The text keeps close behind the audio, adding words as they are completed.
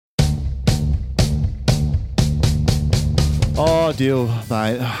Oh, deal,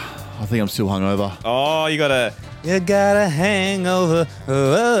 mate. I think I'm still hungover. Oh, you got a hangover.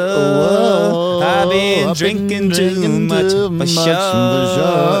 Oh, I've been drinking too much for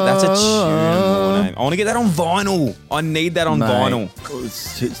sure. That's a tune, name. I want to get that on vinyl. I need that on vinyl.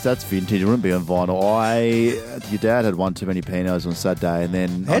 That's vintage. It wouldn't be on vinyl. Your dad had one too many Pinots on Saturday, and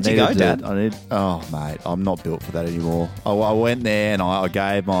then how'd you go, Dad? Oh, mate, I'm not built for that anymore. I went there and I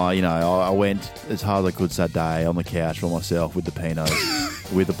gave my, I went as hard as I could Saturday on the couch by myself with the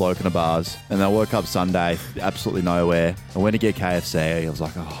Pinots, with the bloke in the bars, and then I woke up Sunday absolutely nowhere. I went to get KFC. I was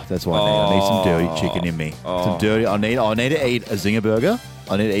like, oh, that's what I need. I need some dirty chicken in me. Some dirty. I need to eat a Zinger burger.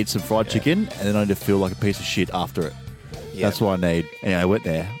 I need to eat some fried chicken, and then I need to feel like a piece of shit after it. Yeah. That's what I need. Anyway, I went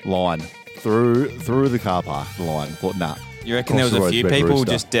there, line, through the car park, the line. Thought, nah. You reckon there was a few people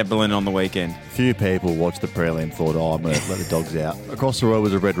just dabbling on the weekend? A few people watched the prelim, thought, oh, I'm going to let the dogs out. Across the road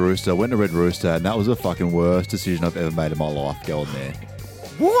was a Red Rooster. Went to Red Rooster, and that was the fucking worst decision I've ever made in my life, going there.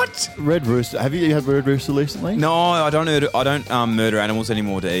 What? Red Rooster. Have you had Red Rooster recently? No, I don't murder animals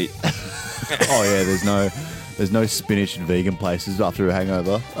anymore to eat. Oh, yeah, there's no spinach and vegan places after a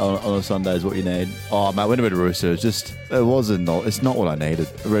hangover on a Sunday is what you need. Oh, mate, I went to Red Rooster. It's not what I needed.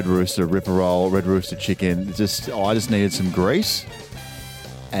 Red Rooster, Ripper Roll, Red Rooster chicken. I just needed some grease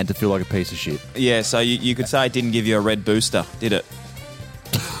and to feel like a piece of shit. Yeah, so you could say it didn't give you a red booster, did it?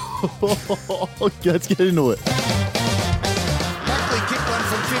 Let's get into it. Buckley kicked one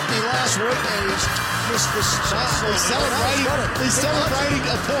from 50 last week and he's missed the shot. He's celebrating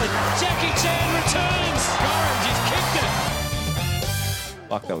a point. Jackie Chan returns. Gorham just kicked it.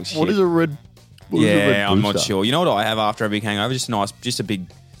 Fuck, that was shit. What is a red? I'm not sure. You know what I have after a big hangover? Just a nice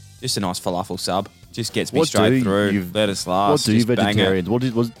falafel sub. Just gets me straight through. Let us last. What do you vegetarians? What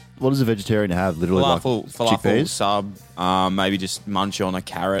does a vegetarian have? Literally, falafel chickpeas? sub. Maybe just munch on a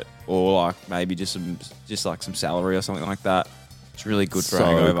carrot, or like maybe just like some celery or something like that. It's really good for a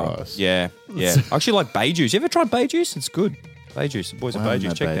hangover. Gross. Yeah. I actually like bay juice. You ever tried bay juice? It's good. Bay juice. The boys at bay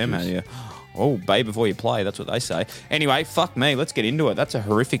juice. Check them out. Yeah. Oh, bay before you play. That's what they say. Anyway, fuck me. Let's get into it. That's a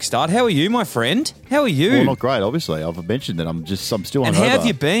horrific start. How are you, my friend? How are you? Well, not great. Obviously, I've mentioned that I'm still hungover. And how have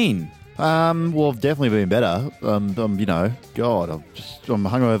you been? Well, I've definitely been better. I'm hungover,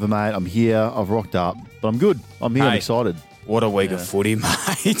 mate. I'm here. I've rocked up, but I'm good. I'm here. I'm excited. What a week of footy,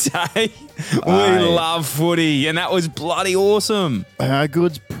 mate. Hey? We love footy, and that was bloody awesome. How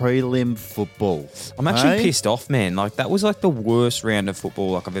good's prelim football? I'm actually pissed off, man. Like, that was like the worst round of football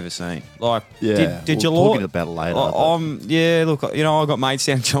like I've ever seen. Like, did you talking about it later? Look, I got mates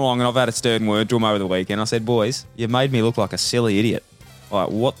down Geelong, and I've had a stern word to them over the weekend. I said, boys, you made me look like a silly idiot. Like,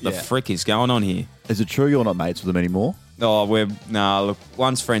 what the frick is going on here? Is it true you're not mates with them anymore? Oh, look,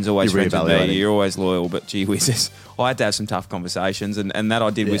 once friends, always friends with me. You're always loyal, but gee whizzes. I had to have some tough conversations, and that I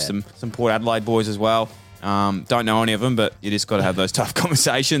did with some Port Adelaide boys as well. Don't know any of them, but you just got to have those tough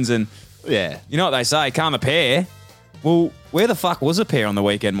conversations. And you know what they say, calm a pair. Well, where the fuck was a pair on the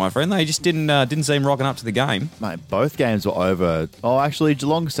weekend, my friend? They just didn't seem rocking up to the game. Mate, both games were over. Oh, actually,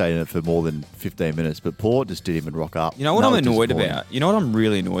 Geelong stayed in it for more than 15 minutes, but Port just didn't even rock up. You know what I'm annoyed about? You know what I'm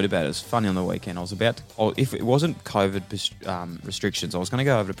really annoyed about? It was funny on the weekend. I was about to, if it wasn't COVID restrictions, I was going to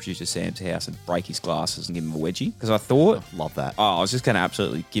go over to producer Sam's house and break his glasses and give him a wedgie. Because I thought... love that. Oh, I was just going to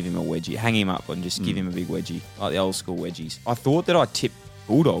absolutely give him a wedgie. Hang him up and just give him a big wedgie. Like the old school wedgies. I thought that I'd tip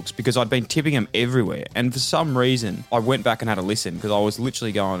Bulldogs because I'd been tipping them everywhere, and for some reason I went back and had a listen because I was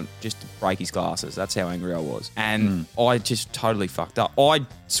literally going just to break his glasses. That's how angry I was, and I just totally fucked up. I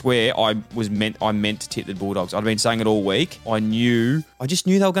swear I meant to tip the Bulldogs. I'd been saying it all week. I just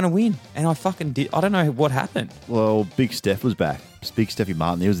knew they were going to win, and I fucking did. I don't know what happened. Well, Big Steph was back. Big Steffi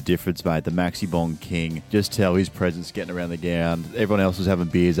Martin, there was a difference, mate. The Maxi Bond King, just tell his presence getting around the ground. Everyone else was having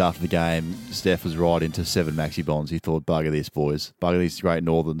beers after the game. Steph was right into 7 Maxi Bonds. He thought, bugger this, boys. Bugger these Great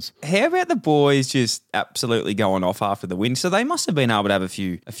Northerns. How about the boys just absolutely going off after the win? So they must have been able to have a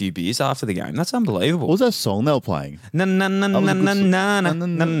few beers after the game. That's unbelievable. What was that song they were playing? Na na na na na na na na na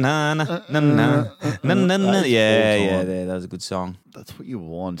na na. Yeah, that was a good song. That's what you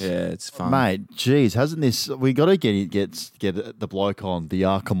want. Yeah, it's fun. Mate, geez, hasn't this... We got to get the bloke on,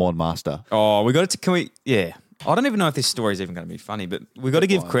 the Come On Master. Oh, we got to... Can we... Yeah. I don't even know if this story is even going to be funny, but we got to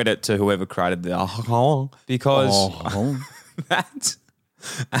give credit to whoever created the alcohol because that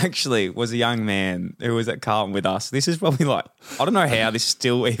actually was a young man who was at Carlton with us. This is probably like... I don't know how this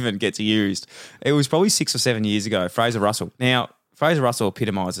still even gets used. It was probably 6 or 7 years ago. Fraser Russell. Now, Fraser Russell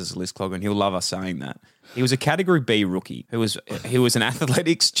epitomises a list clogger, and he'll love us saying that. He was a Category B rookie who was an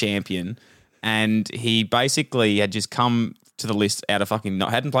athletics champion, and he basically had just come to the list out of fucking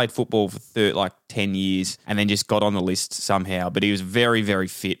hadn't played football for 10 years and then just got on the list somehow. But he was very, very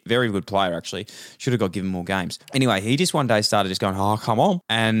fit, very good player actually. Should have got given more games. Anyway, he just one day started just going, oh, come on.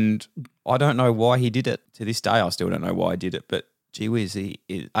 And I don't know why he did it. To this day, I still don't know why he did it. But gee whiz, 8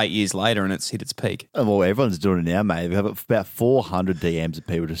 years later and it's hit its peak. Well, everyone's doing it now, mate. We have about 400 DMs of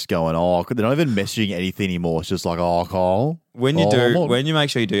people just going, oh, they're not even messaging anything anymore. It's just like, oh, Kyle. When you make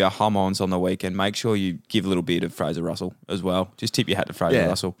sure you do your hum-ons on the weekend, make sure you give a little bit of Fraser Russell as well. Just tip your hat to Fraser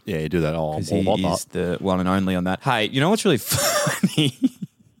Russell. Yeah, you do that. Oh, because he is the one and only on that. Hey, you know what's really funny?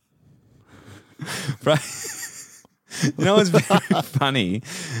 You know what's very funny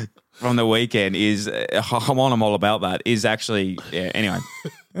from the weekend is, I'm all about that, is actually, anyway.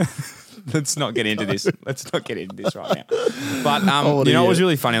 Let's not get into this. Let's not get into this right now. But you know what was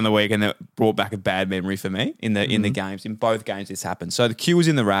really funny on the weekend that brought back a bad memory for me in the games. In both games this happened. So the queue was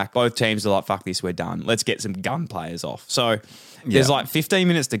in the rack. Both teams are like, fuck this, we're done. Let's get some gun players off. So there's like 15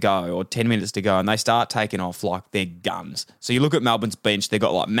 minutes to go or 10 minutes to go and they start taking off like their guns. So you look at Melbourne's bench, they've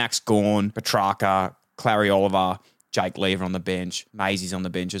got like Max Gawn, Petrarca, Clary Oliver, Jake Lever on the bench. Maisie's on the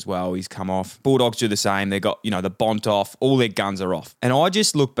bench as well. He's come off. Bulldogs do the same. They got, the Bont off. All their guns are off. And I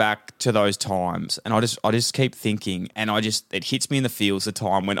just look back to those times and I just keep thinking and it hits me in the feels the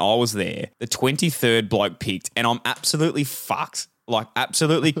time when I was there, the 23rd bloke picked and I'm absolutely fucked. Like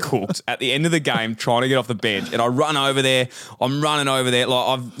absolutely cooked at the end of the game trying to get off the bench and I run over there. I'm running over there. Like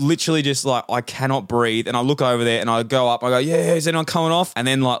I've literally just like, I cannot breathe. And I look over there and I go up. I go, yeah, is anyone coming off? And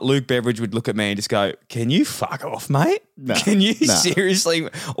then like Luke Beveridge would look at me and just go, can you fuck off, mate? No, can you seriously?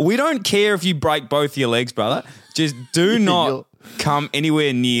 We don't care if you break both your legs, brother. Just do not come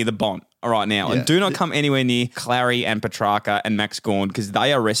anywhere near the Bont. All right now, and do not come anywhere near Clary and Petrarca and Max Gawn because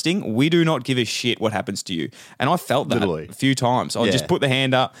they are resting. We do not give a shit what happens to you. And I felt that a few times. I just put the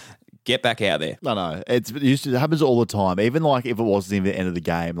hand up, get back out there. No. It happens all the time. Even like if it wasn't even the end of the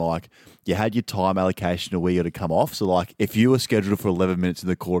game, like you had your time allocation of where you got to come off. So like if you were scheduled for 11 minutes in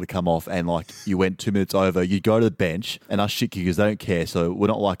the quarter to come off and like you went 2 minutes over, you'd go to the bench and us shit kickers, they don't care. So we're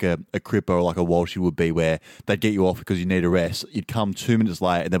not like a Cripper or like a Walshy would be where they'd get you off because you need a rest. You'd come 2 minutes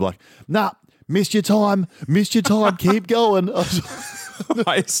late and they'd be like, nah, missed your time, keep going.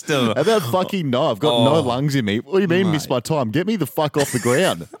 About fucking no, I've got no lungs in me. What do you mean, miss my time? Get me the fuck off the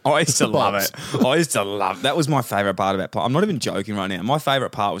ground. I used to love it. That was my favourite part about play. I'm not even joking right now. My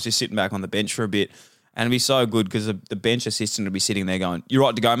favourite part was just sitting back on the bench for a bit. And it'd be so good because the bench assistant would be sitting there going, "You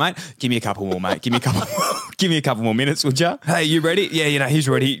right to go, mate? Give me a couple more, mate. Give me a couple more minutes, would you? Hey, you ready? Yeah, he's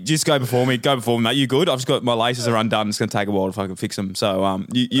ready. Just go before me, mate. You good? I've just got my laces are undone. It's going to take a while if I can fix them. So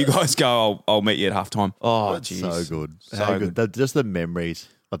you guys go. I'll meet you at halftime. Oh, jeez, so good, so good. Just the memories.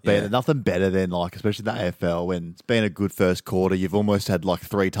 Nothing better than like, especially in the AFL, when it's been a good first quarter, you've almost had like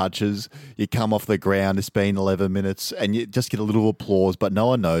 3 touches, you come off the ground, it's been 11 minutes, and you just get a little applause, but no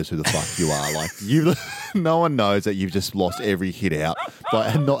one knows who the fuck you are. Like no one knows that you've just lost every hit out,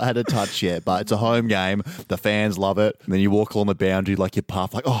 and not had a touch yet. But it's a home game, the fans love it, and then you walk along the boundary like you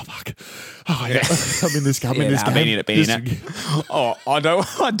puff, like, oh fuck, I'm in this game. Been in it. Oh, I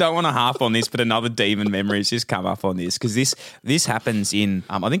don't want to harp on this, but another demon memory has just come up on this because this happens in.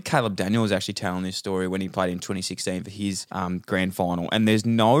 I think Caleb Daniel was actually telling this story when he played in 2016 for his grand final. And there's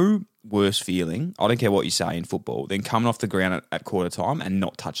no worse feeling, I don't care what you say in football, than coming off the ground at quarter time and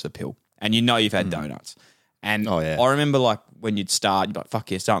not touch the pill. And you know you've had donuts. And I remember like when you'd start, you'd be like,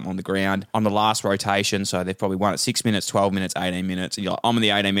 fuck yeah, starting on the ground. On the last rotation, so they've probably won at 6 minutes, 12 minutes, 18 minutes. And you're like, I'm on the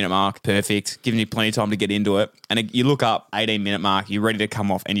 18-minute mark. Perfect. Giving you plenty of time to get into it. And you look up, 18-minute mark, you're ready to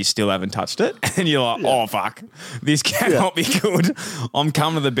come off and you still haven't touched it. And you're like, oh, fuck. This cannot be good. I'm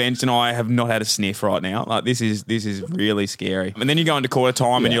coming to the bench and I have not had a sniff right now. Like, this is really scary. And then you go into quarter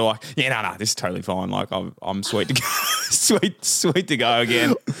time and you're like, no, this is totally fine. Like, I'm sweet to go. sweet to go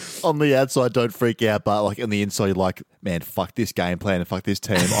again. On the outside, don't freak out. But like on the inside, you're like, man, fuck this game plan and fuck this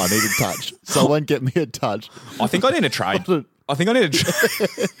team. I need a touch. Someone get me a touch. I think I need a trade.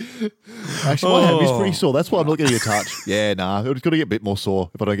 Actually, my ham's pretty sore. That's why I'm not getting a touch. Yeah, nah. It's got to get a bit more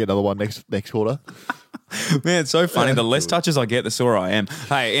sore if I don't get another one next quarter. Man, it's so funny. The less touches I get, the sore I am.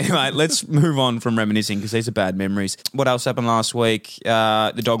 Hey, anyway, let's move on from reminiscing because these are bad memories. What else happened last week?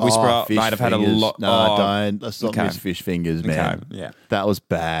 The dog whisperer. Mate, I've had a lot. No, don't. Let's not miss fish fingers, man. Okay. Yeah. That was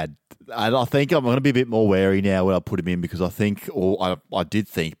bad. I think I'm going to be a bit more wary now when I put him in because I did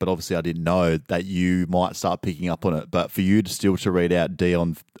think, but obviously I didn't know that you might start picking up on it. But for you to read out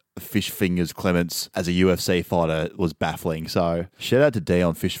Dion Fish Fingers Clements as a UFC fighter was baffling. So shout out to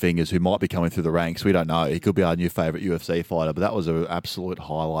Dion Fish Fingers, who might be coming through the ranks. We don't know. He could be our new favourite UFC fighter, but that was an absolute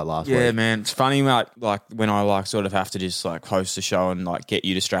highlight last week. Yeah, man. It's funny, mate, like when I like sort of have to just like host a show and like get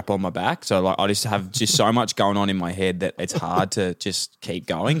you to strap on my back. So like I just have just so much going on in my head that it's hard to just keep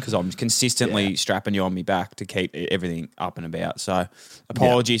going because I'm consistently strapping you on my back to keep everything up and about. So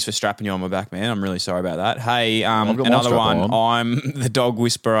apologies for strapping you on my back, man. I'm really sorry about that. Hey, another one. I'm the dog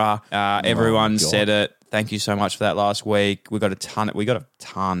whisperer. Everyone said it. Thank you so much for that last week. We got a ton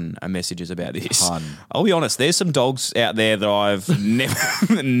of messages about this. I'll be honest, there's some dogs out there that I've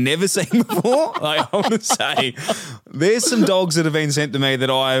never seen before. Like I want to say, there's some dogs that have been sent to me that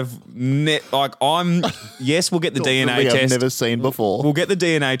we'll get the DNA test. I've never seen before. We'll get the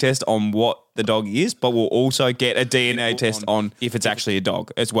DNA test on what the dog is, but we'll also get a DNA test on if it's actually a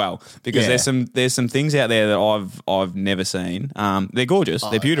dog as well. Because there's some things out there that I've never seen. They're gorgeous.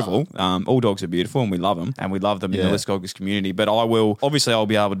 They're beautiful. All dogs are beautiful and we love them. And we love them in the List Doggers community. But I'll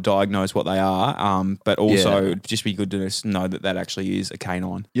be able to diagnose what they are. But also it'd just be good to know that actually is a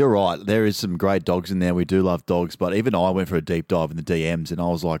canine. You're right. There is some great dogs in there. We do love dogs. But even I went for a deep dive in the DMs and I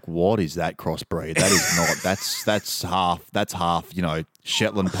was like, what is that crossbreed? That is not. That's half,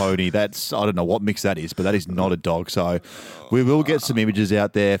 Shetland pony. I don't know what mix that is, but that is not a dog. So we will get some images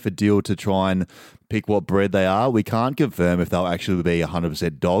out there for Dill to try and pick what breed they are. We can't confirm if they'll actually be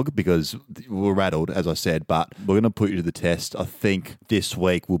 100% dog because we're rattled, as I said, but we're going to put you to the test. I think this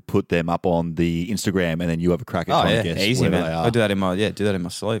week we'll put them up on the Instagram and then you have a crack at trying to guess easy, whether man. they are. I do that in my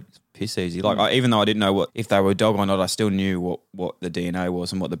sleep. It's piss easy. Like even though I didn't know if they were a dog or not, I still knew what the DNA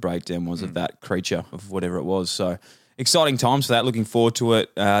was and what the breakdown was of that creature, of whatever it was. So exciting times for that. Looking forward to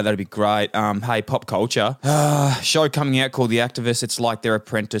it. That'd be great. Hey, pop culture. Show coming out called The Activist. It's like their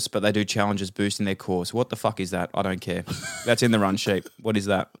apprentice, but they do challenges boosting their course. What the fuck is that? I don't care. That's in the run sheet. What is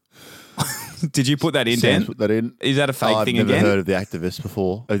that? Did you put that in, Dan? Put that in. Is that a fake thing again? I've never heard of The Activist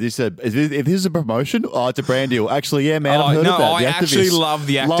before. If this is a promotion, it's a brand deal. Actually, yeah, man, I've heard of that. I actually love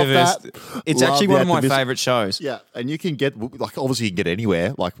The Activist. It's actually one of my favourite shows. Yeah, and you can get, obviously you can get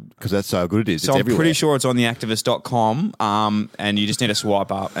anywhere, because that's so good it is. So it's I'm everywhere. pretty sure it's on theactivist.com, and you just need to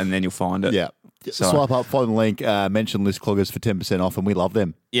swipe up and then you'll find it. Yeah. So, swipe up, follow the link, mention List Cloggers for 10% off, and we love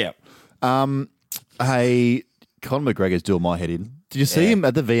them. Yeah. Hey, Conor McGregor's doing my head in. Did you see him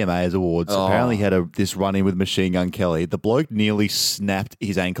at the VMAs Awards? Apparently he had this run-in with Machine Gun Kelly. The bloke nearly snapped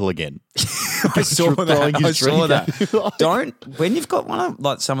his ankle again. I saw that. When you've got one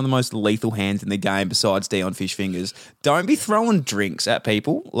of some of the most lethal hands in the game besides Dion Fish Fingers, don't be throwing drinks at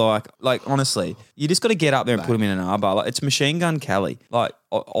people. Like honestly, you just got to get up there and put him in an armbar. It's Machine Gun Kelly. I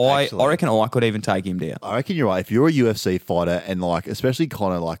reckon I could even take him down. I reckon you're right. If you're a UFC fighter and especially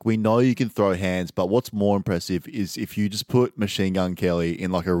Conor, we know you can throw hands, but what's more impressive is if you just put Machine Gun Kelly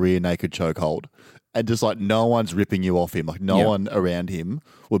in a rear naked chokehold and just no one's ripping you off him. No one around him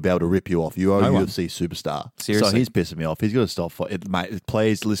would be able to rip you off. You are a UFC superstar. Seriously. So he's pissing me off. He's got to stop it, mate.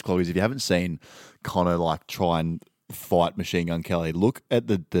 Please, List Cloggers, if you haven't seen Conor try and fight Machine Gun Kelly, look at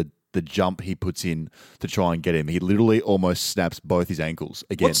the jump he puts in to try and get him. He literally almost snaps both his ankles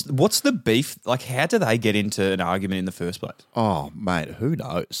again. What's the beef? How do they get into an argument in the first place? Oh, mate, who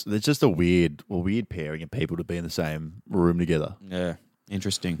knows? There's just a weird pairing of people to be in the same room together. Yeah,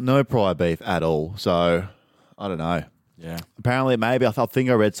 interesting. No prior beef at all. So, I don't know. Yeah. Apparently, maybe I think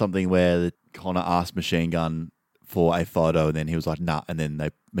I read something where Conor asked Machine Gun for a photo and then he was like, nah, and then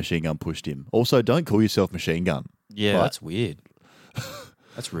Machine Gun pushed him. Also, don't call yourself Machine Gun. Yeah, that's weird.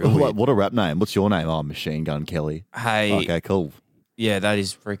 That's real weird. What a rap name. What's your name? Oh, Machine Gun Kelly. Hey. Okay, cool. Yeah, that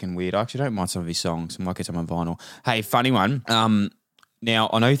is freaking weird. I actually don't mind some of his songs. I might get some on vinyl. Hey, funny one.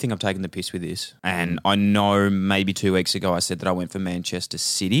 Now, I know you think I'm taking the piss with this, and I know maybe 2 weeks ago I said that I went for Manchester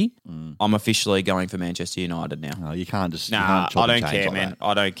City. I'm officially going for Manchester United now. No, you can't just... Nah, I don't care, man.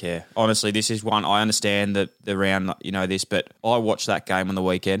 I don't care. Honestly, this is one... I understand the round, this, but I watched that game on the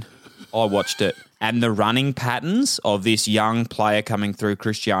weekend. I watched it. And the running patterns of this young player coming through,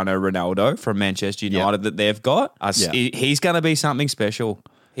 Cristiano Ronaldo from Manchester United that they've got, he's going to be something special.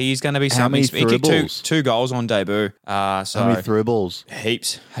 He's going to be something special. He kicked two goals on debut. How many through balls?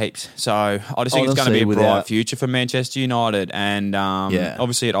 Heaps. So I just think it's going to be a bright future for Manchester United. And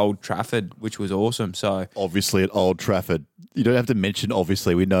obviously at Old Trafford, which was awesome. So obviously at Old Trafford. You don't have to mention,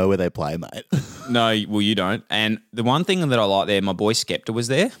 obviously. We know where they play, mate. No, well, you don't. And the one thing that I like there, my boy Skepta was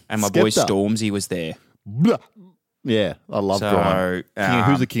there and my boy Stormzy was there. Blah. Yeah, I love grime.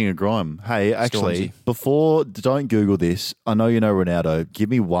 Who's the king of grime? Hey, actually, don't Google this. I know you know Ronaldo. Give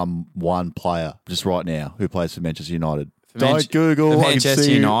me one player just right now who plays for Manchester United. Don't Google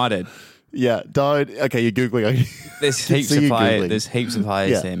Manchester United. Yeah, don't. Okay, you're Googling. There's heaps So of you're players. Googling. There's heaps of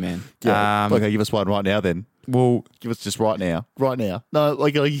players Yeah. there, man. Yeah. Okay, give us one right now then. Well, Give us just right now. Right now. No,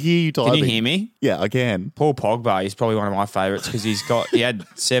 like I hear you typing. can you hear me? Yeah, I can. Paul Pogba is probably one of my favourites because he had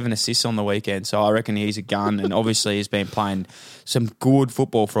 7 assists on the weekend, so I reckon he's a gun, and obviously he's been playing some good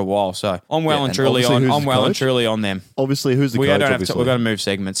football for a while. So I'm well Yeah, and and truly obviously on. who's I'm the well and coach? truly on them. Obviously, who's the We coach? don't have to. obviously? We've got to move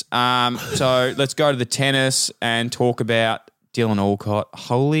segments. So let's go to the tennis and talk about Dylan Alcott.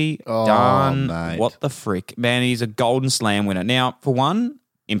 Holy darn! mate. What the frick, man? He's a Golden Slam winner. Now, for one,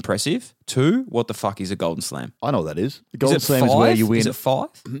 impressive. 2, what the fuck is a Golden Slam? I know what that is. The Is Golden it Slam 5? is where you win. Is it 5?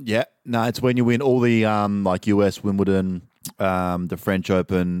 Yeah, no, it's when you win all the like US, Wimbledon, the French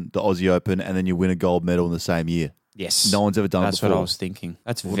Open, the Aussie Open, and then you win a gold medal in the same year. Yes. No one's ever done it That's what before. I was thinking.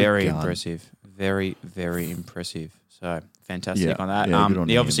 That's What a very gun. impressive. Very, very impressive. So fantastic Yeah. on that. Yeah, good on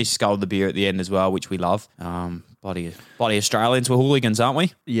he him. obviously sculled the beer at the end as well, which we love. Bloody Australians, we're hooligans, aren't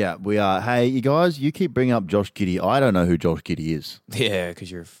we? Yeah, we are. Hey, you guys, you keep bringing up Josh Giddey. I don't know who Josh Giddey is. Yeah,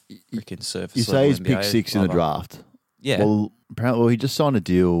 because you're a freaking surface. You say level he's NBA pick 6 in the lover. draft. Yeah. Well, apparently, he just signed a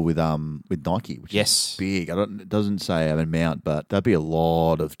deal with Nike, which Yes. is big. It doesn't say an amount, but that'd be a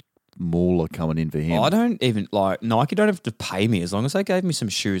lot of moolah coming in for him. I don't even like Nike. Don't have to pay me as long as they gave me some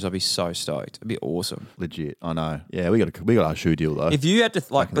shoes. I'd be so stoked. It'd be awesome. Legit, I know. Yeah, we got our shoe deal though. If you had to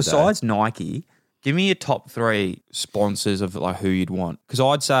in the besides Nike, give me your top 3 sponsors of like who you'd want. Because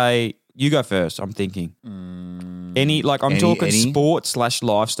I'd say you go first. I'm thinking I'm talking any? sports /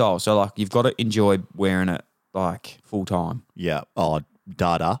 lifestyle. So like you've got to enjoy wearing it like full time. Yeah. Oh,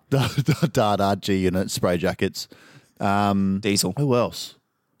 Dada, Dada, G Unit, spray jackets. Diesel. Who else?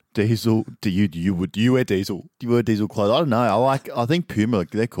 Diesel. Do you wear Diesel? Do you wear Diesel clothes? I don't know. I think Puma.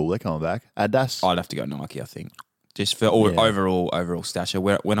 They're cool. They're coming back. Adidas. I'd have to go Nike. I think. Just for Yeah. overall stature.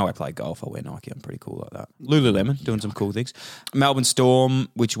 When I play golf, I wear Nike. I'm pretty cool like that. Lululemon, doing some cool things. Melbourne Storm,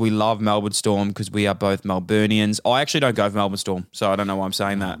 which we love Melbourne Storm because we are both Melburnians. I actually don't go for Melbourne Storm, so I don't know why I'm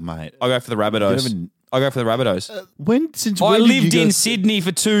saying that. mate. I go for the Rabbitohs. haven't- I go for the Rabbitohs. Since I when did you lived go- in Sydney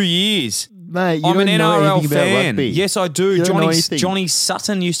for 2 years. Mate, you I'm don't an know NRL anything about fan. rugby. Yes, I do. You don't know anything. Johnny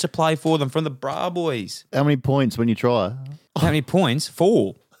Sutton used to play for them from the Bra Boys. How many points when you try? How many points?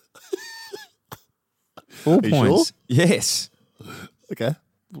 4. 4 you points. Yes. Okay.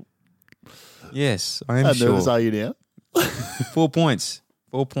 Yes, I am How sure. nervous are you now? 4 points.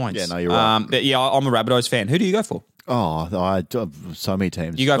 4 points. Yeah, no, you're right. But yeah, I'm a Rabbitohs fan. Who do you go for? Oh, I so many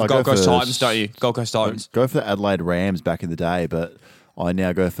teams. You go for I Gold Coast Titans, don't you? Gold Coast I Titans. go for the Adelaide Rams back in the day, but I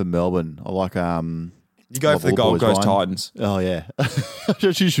now go for Melbourne. I like You go love for the all Gold boys, Coast Ryan. Titans. Oh yeah,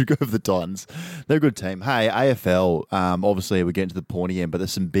 you should go for the Titans. They're a good team. Hey, AFL. Obviously we're getting to the pointy end, but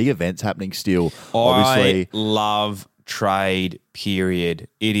there's some big events happening still. Obviously, I love trade, period.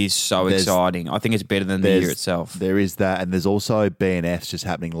 It is so There's- exciting. I think it's better than the there's- year itself. There is that, and there's also BNFs just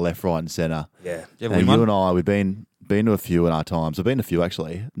happening left, right, and centre. Yeah. And you and I, we've been to a few in our times. I've been to a few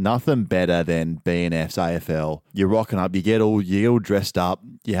actually. Nothing better than BNF's AFL. You're rocking up. You get all dressed up.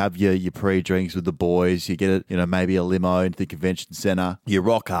 You have your pre-drinks with the boys. You get maybe a limo into the convention centre. You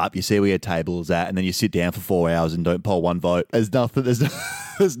rock up. You see where your table is at, and then you sit down for 4 hours and don't poll one vote. There's nothing.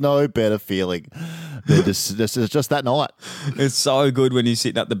 There's no better feeling than just that night. It's so good when you're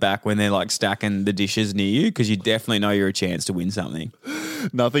sitting at the back when they're like stacking the dishes near you because you definitely know you're a chance to win something.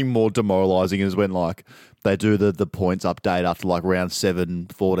 Nothing more demoralising is when like they do the points update after like round 7,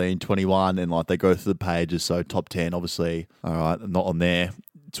 14, 21 and like they go through the pages. So top 10, obviously, all right, not on there.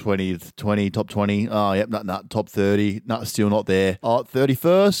 20, top 20. Oh, yep, no, top 30. No, still not there. Oh,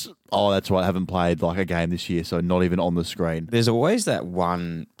 31st. Oh, that's right. I haven't played like a game this year, so not even on the screen. There's always that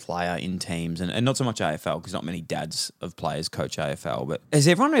one player in teams, and not so much AFL because not many dads of players coach AFL, but has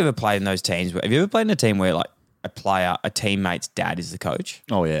everyone ever played in those teams? Have you ever played in a team where like a teammate's dad is the coach?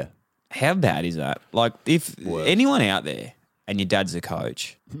 Oh, yeah. How bad is that? Like if anyone out there and your dad's the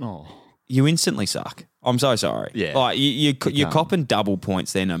coach, Oh. you instantly suck. I'm so sorry. Yeah. Like you're can't. copping double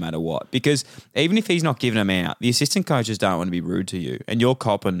points there no matter what. Because even if he's not giving them out, the assistant coaches don't want to be rude to you. And you're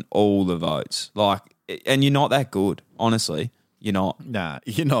copping all the votes. Like, and you're not that good, honestly. You're not. Nah,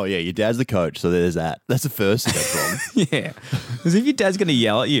 yeah, your dad's the coach, so there's that. That's the first thing that's wrong. Yeah. Because if your dad's going to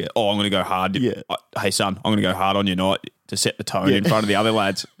yell at you, oh, I'm going to go hard. Yeah. Hey, son, I'm going to go hard on you night to set the tone in front of the other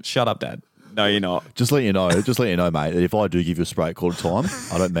lads. Shut up, Dad. No, you're not. Just let you know, mate, that if I do give you a spray call to time,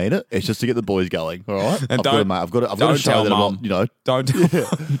 I don't mean it. It's just to get the boys going. All right, And I've got to show tell that Mum. I'm not, Don't.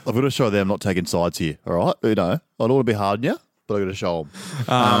 I've got to show them I'm not taking sides here. All right, I don't want to be hard on you, but I've got to show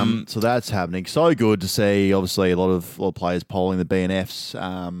them. So that's happening. So good to see. Obviously, a lot of players polling the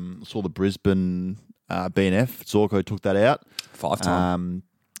BNFs. Saw the Brisbane BNF. Zorko took that out. 5 times.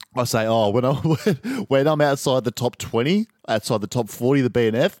 I say, when I'm outside the top 20, outside the top 40 of the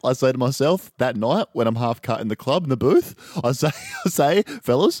BNF, I say to myself that night when I'm half cut in the club in the booth, I say,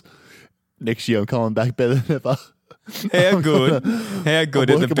 fellas, next year I'm coming back better than ever. How good at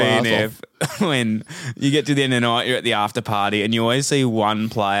the working my ass BNF when you get to the end of the night, you're at the after party, and you always see one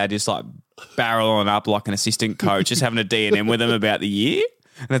player just like barreling up like an assistant coach, just having a D&M with them about the year.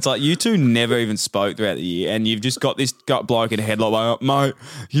 And it's like you two never even spoke throughout the year, and you've just got this bloke in a headlock like, mate,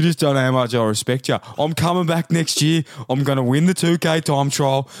 you just don't know how much I respect you. I'm coming back next year. I'm going to win the 2K time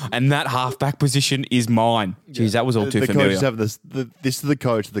trial, and that halfback position is mine. Jeez, that was all too familiar. Coach is having this is the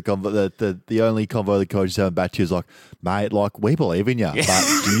coach, the only convo the coach is having back to you is like, mate, like, we believe in you,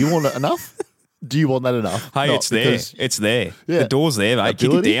 but do you want it enough? Do you want that enough? Hey, it's there. It's there. Yeah. The door's there, mate.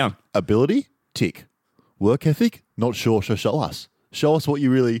 Kick it down. Ability, tick. Work ethic, not sure. So show us. Show us what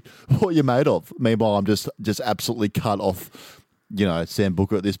you're made of. Meanwhile, I'm just absolutely cut off, Sam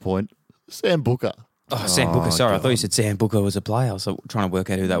Booker at this point. Sam Booker. Oh, Sam Booker. Sorry, God. I thought you said Sam Booker was a player. I was trying to work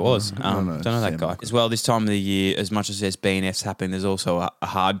out who that was. Don't know that Sam guy. Booker. As well, this time of the year, as much as there's BNFs happening, there's also a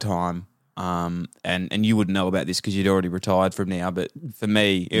hard time. And you wouldn't know about this because you'd already retired from now. But for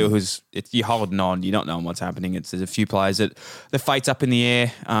me, you're holding on. You're not knowing what's happening. There's a few players that the fate's up in the air,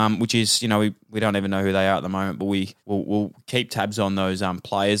 which is, we don't even know who they are at the moment, but we'll keep tabs on those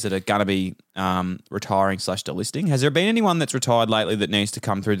players that are going to be retiring / delisting. Has there been anyone that's retired lately that needs to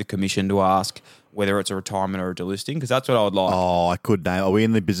come through the commission to ask whether it's a retirement or a delisting? Because that's what I would like. Oh, I could name. Are we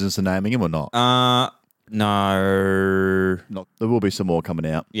in the business of naming him or not? No. There will be some more coming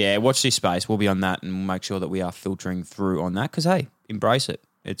out. Yeah, watch this space. We'll be on that and we'll make sure that we are filtering through on that because, hey, embrace it.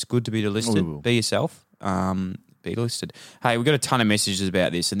 It's good to be delisted. Be yourself. Be delisted. Hey, we've got a ton of messages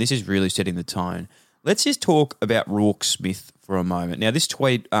about this and this is really setting the tone. Let's just talk about Rourke Smith for a moment. Now, this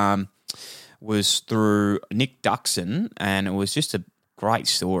tweet was through Nick Duxon and it was just a great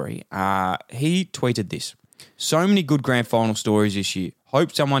story. He tweeted this. So many good grand final stories this year.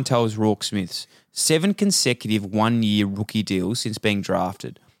 Hope someone tells Rourke Smith's 7 consecutive one-year rookie deals since being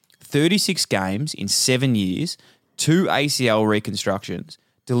drafted, 36 games in 7 years, 2 ACL reconstructions,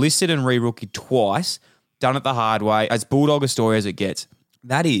 delisted and re-rookied twice, done it the hard way, as Bulldog a story as it gets.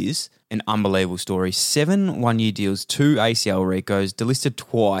 That is an unbelievable story. 7 one-year deals, 2 ACL recos, delisted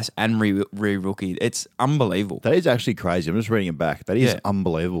twice and re-rookied. It's unbelievable. That is actually crazy. I'm just reading it back. That is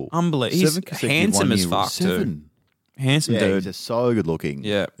unbelievable. He's handsome as fuck too. Handsome dude. He's just so good looking.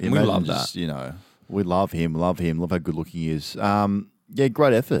 Yeah, we love that. We love him, love how good looking he is.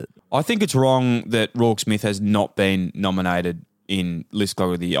 Great effort. I think it's wrong that Rourke Smith has not been nominated in List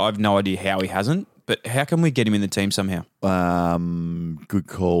Clog of the Year. I have no idea how he hasn't, but how can we get him in the team somehow? Good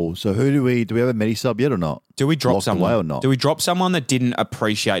call. So who do we have a medi sub yet or not? Do we drop Locked someone away or not? Do we drop someone that didn't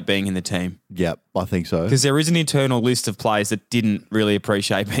appreciate being in the team? Yep, I think so. Because there is an internal list of players that didn't really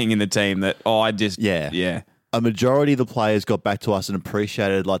appreciate being in the team that yeah. A majority of the players got back to us and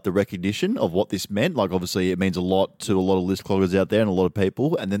appreciated like the recognition of what this meant. Like obviously it means a lot to a lot of list cloggers out there and a lot of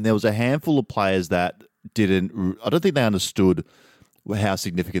people. And then there was a handful of players that I don't think they understood how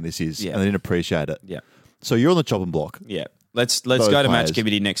significant this is and they didn't appreciate it. Yeah. So you're on the chopping block. Yeah. Let's go to match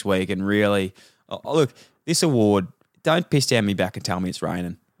committee next week and really look, this award, don't piss down me back and tell me it's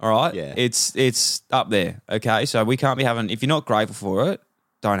raining. All right? Yeah. It's up there. Okay. So we can't be having, if you're not grateful for it,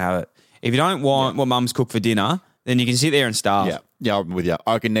 don't have it. If you don't want what mum's cooked for dinner, then you can sit there and starve. Yeah, I'm with you.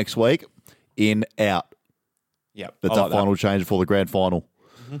 I reckon next week, in, out. Yeah. That's our final change before the grand final.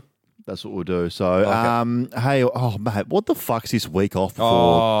 Mm-hmm. That's what we'll do. So, hey, mate, what the fuck's this week off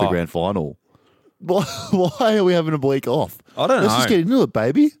before the grand final? Why are we having a week off? I don't know. Let's just get into it,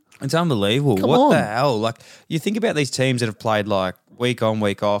 baby. It's unbelievable. Come what on. the hell? Like, you think about these teams that have played like week on,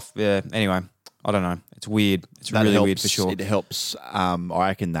 week off. Yeah. Anyway, I don't know. It's weird. It's really weird for sure. It helps. I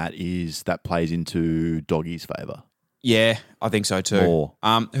reckon that plays into Doggy's favour. Yeah, I think so too. More.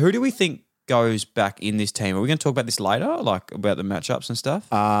 Who do we think goes back in this team? Are we going to talk about this later, like about the matchups and stuff?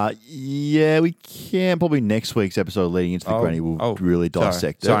 Yeah, we can. Probably next week's episode leading into the granny will really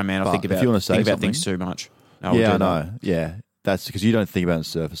dissect it. Sorry, man. I think if you want to say something, things too much. No, I know. Yeah, that's because you don't think about it on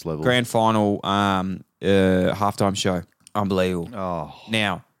surface level. Grand final, halftime show, unbelievable. Oh,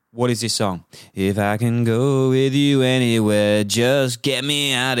 now. What is this song? If I can go with you anywhere, just get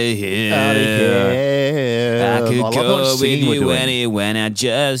me out of here. I could go with you anywhere, now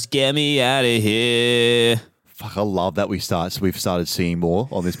just get me out of here. Fuck, I love that we've started singing more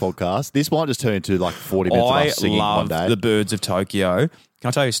on this podcast. This might just turn into like 40 minutes of us singing one day. I love the Birds of Tokyo. Can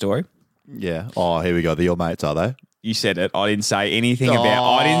I tell you a story? Yeah. Oh, here we go. They're your mates, are they? You said it. I didn't say anything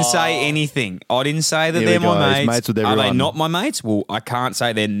I didn't say anything. I didn't say that they're my mates. With are they not my mates? Well, I can't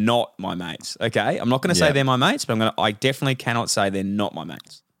say they're not my mates. Okay, I'm not going to say they're my mates, but I definitely cannot say they're not my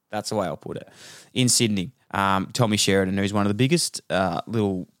mates. That's the way I'll put it. In Sydney, Tommy Sheridan, who's one of the biggest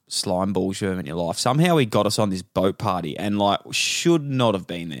little slime balls you've ever in your life. Somehow he got us on this boat party and should not have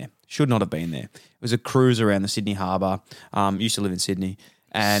been there. It was a cruise around the Sydney Harbour. Used to live in Sydney.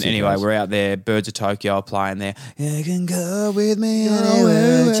 And anyway, we're out there. Birds of Tokyo are playing there. You can go with me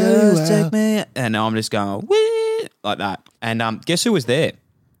anywhere, just take me. And I'm just going, wee, like that. And guess who was there?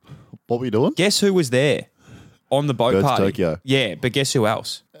 What were you doing? Guess who was there on the boat Birds of party? Tokyo. Yeah, but guess who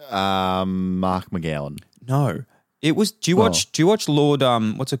else? Mark McGowan. No. It was. Do you watch Lord?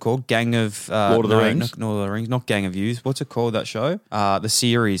 What's it called? Gang of Lord of the Rings. Lord of the Rings, not Gang of Youth. What's it called? That show? The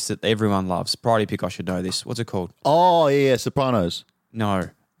series that everyone loves. Priority Pick. I should know this. What's it called? Oh yeah, Sopranos. No.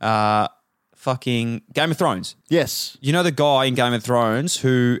 Fucking Game of Thrones. Yes. You know the guy in Game of Thrones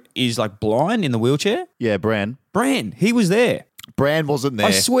who is blind in the wheelchair? Yeah, Bran. He was there. Bran wasn't there.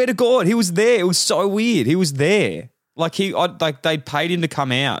 I swear to God, he was there. It was so weird. He was there. They paid him to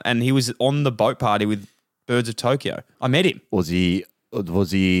come out, and he was on the boat party with Birds of Tokyo. I met him. Was he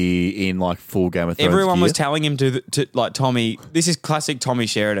in full Game of Thrones Everyone gear? was telling him to Tommy, this is classic Tommy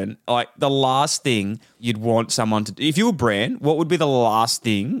Sheridan. The last thing you'd want someone to, if you were Bran, what would be the last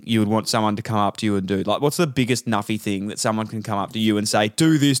thing you would want someone to come up to you and do? What's the biggest nuffy thing that someone can come up to you and say,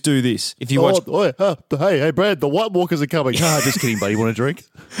 do this, do this? If you watch... hey, Brad, the White Walkers are coming. Just kidding, buddy. Want a drink?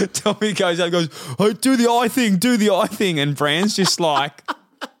 Tommy goes out and goes, hey, do the eye thing. And Bran's just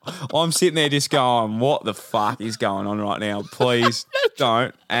I'm sitting there just going, what the fuck is going on right now? Please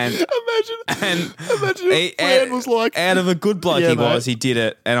don't. And imagine if Bran was like... Out of a good bloke he did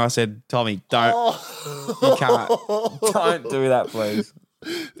it. And I said, Tommy, don't. You can't. Don't do that, please.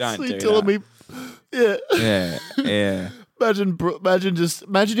 Don't so do telling that. Me, Yeah. Imagine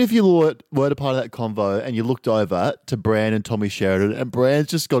if you weren't a part of that convo and you looked over to Bran and Tommy Sheridan and Bran's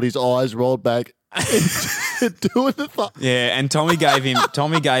just got his eyes rolled back doing the fuck. Yeah, and Tommy gave him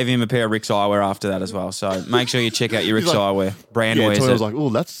a pair of Rick's eyewear after that as well. So make sure you check out your Rick's eyewear. Bran wears Tommy it. was like, oh,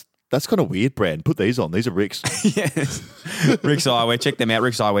 that's kind of weird, Bran. Put these on. These are Rick's. Yes. Rick's eyewear. Check them out.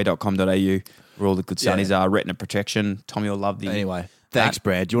 rickseyewear.com.au where all the good sunnies are. Retina protection. Tommy will love the... Anyway. Thanks,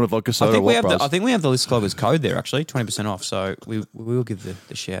 Brad. Do you want a vodka soda? I think we have the List Cloggers code there, actually, 20% off. So we will give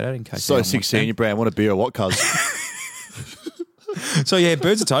the shout out in case. So 16, Brad. Want a beer or what, cuz? So yeah,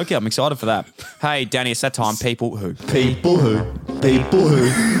 Birds of Tokyo. I'm excited for that. Hey, Danny, it's that time. People who.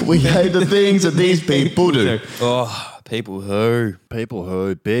 We hate the things that these people do. Oh, people who.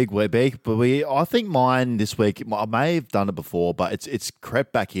 We're big. But I think mine this week, I may have done it before, but it's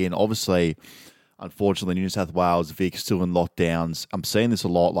crept back in. Obviously, unfortunately, New South Wales, Vic, still in lockdowns. I'm seeing this a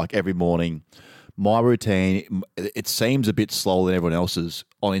lot, every morning. My routine, it seems a bit slower than everyone else's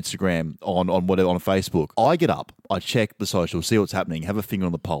on Instagram, on Facebook. I get up, I check the socials, see what's happening, have a finger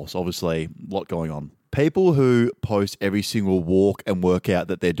on the pulse. Obviously, a lot going on. People who post every single walk and workout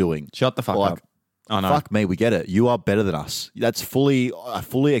that they're doing. Shut the fuck up. I know. Fuck me, we get it. You are better than us. I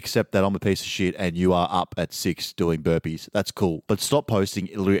fully accept that I'm a piece of shit and you are up at 6 doing burpees. That's cool. But stop posting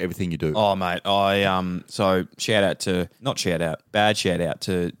literally everything you do. Oh, mate. So bad shout out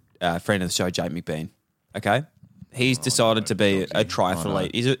to a friend of the show, Jake McBean. Okay? He's decided to be a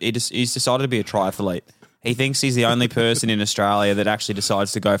triathlete. He's decided to be a triathlete. He thinks he's the only person in Australia that actually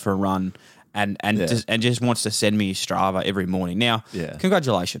decides to go for a run and just wants to send me Strava every morning. Now,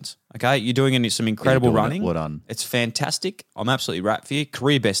 congratulations. Okay, you're doing some incredible running. Well done. It's fantastic. I'm absolutely right for you.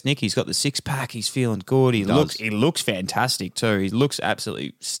 Career best Nick. He's got the 6-pack. He's feeling good. He looks fantastic too. He looks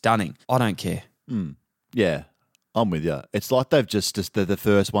absolutely stunning. I don't care. Yeah, I'm with you. It's like they've they're the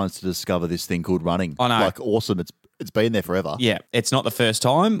first ones to discover this thing called running. I know. Awesome. It's been there forever. Yeah, it's not the first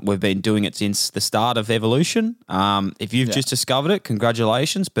time. We've been doing it since the start of evolution. If you've just discovered it,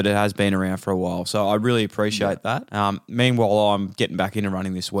 congratulations, but it has been around for a while. So I really appreciate that. Meanwhile, I'm getting back into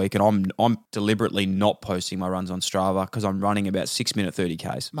running this week, and I'm deliberately not posting my runs on Strava because I'm running about 6-minute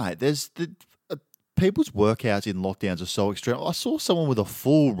 30Ks. Mate, there's people's workouts in lockdowns are so extreme. I saw someone with a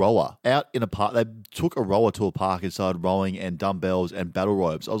full rower out in a park. They took a rower to a park and started rowing and dumbbells and battle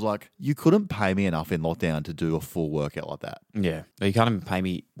ropes. I was like, you couldn't pay me enough in lockdown to do a full workout like that. Yeah. But you can't even pay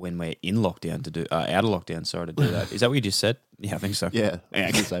me when we're in lockdown to do, out of lockdown, sorry, to do that. Is that what you just said? Yeah, I think so. Yeah.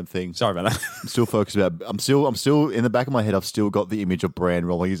 It's the same thing. Sorry about that. I'm still focused I'm still in the back of my head, I've still got the image of Bran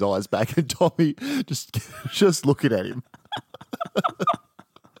rolling his eyes back and Tommy just looking at him.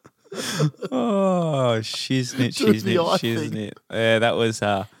 Oh, shiznit. Yeah, that was,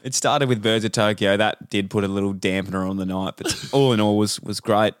 it started with Birds of Tokyo. That did put a little dampener on the night, but all in all was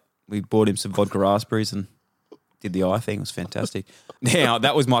great. We bought him some vodka raspberries and did the eye thing. It was fantastic. Now,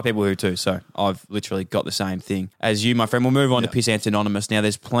 that was my people who too, so I've literally got the same thing as you, my friend. We'll move on to Piss Ants Anonymous. Now,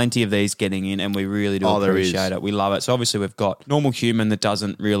 there's plenty of these getting in, and we really do appreciate it. We love it. So obviously we've got normal human that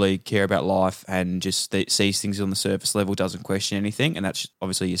doesn't really care about life and just sees things on the surface level, doesn't question anything, and that's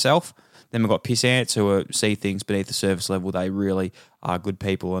obviously yourself. Then we've got piss ants who see things beneath the surface level. They really are good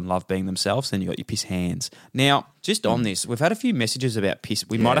people and love being themselves. Then you've got your piss hands. Now, just on this, we've had a few messages about piss.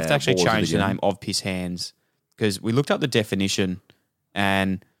 We might have to actually change the name of piss hands because we looked up the definition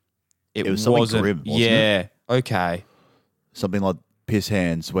and it was something wasn't. grim, wasn't it? Okay. Something like piss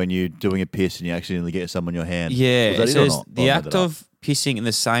hands when you're doing a piss and you accidentally get some on your hand. Yeah, Was that it or says not? the I made act that up. of pissing in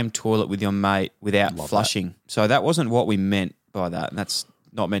the same toilet with your mate without flushing. So that wasn't what we meant by that. And that's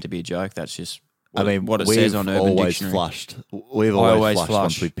not meant to be a joke. That's just what it says on Urban always Dictionary. flushed. We've always flushed flush.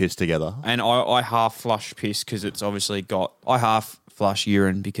 once we piss together. And I half flush piss because it's obviously I half flush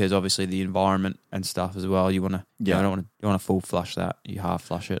urine because obviously the environment and stuff as well. You want to, you don't want to full flush that. You half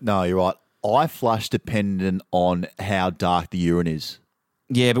flush it. No, you're right. I flush dependent on how dark the urine is.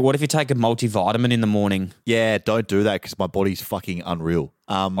 Yeah, but what if you take a multivitamin in the morning? Yeah, don't do that because my body's fucking unreal.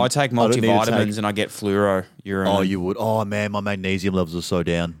 I take don't need to multivitamins and I get fluoro urine. Oh, you would? Oh, man, my magnesium levels are so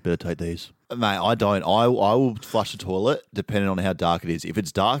down. Better take these. Mate, I don't. I will flush the toilet depending on how dark it is. If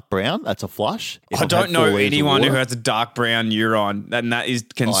it's dark brown, that's a flush. If I I've don't had know 4 liters of anyone who water- has a dark brown urine, and that is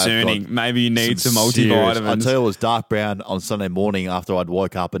concerning. got Maybe you need some serious- I multivitamins. tell you, it was dark brown on Sunday morning after I'd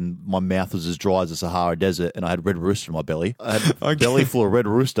woke up and my mouth was as dry as the Sahara Desert and I had red rooster in my belly. I had a belly full of red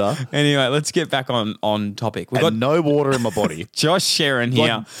rooster Anyway, let's get back on topic. We've and got no water in my body. Josh Sharon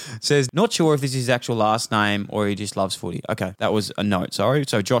here says, not sure if this is his actual last name or he just loves footy. Okay, that was a note, sorry.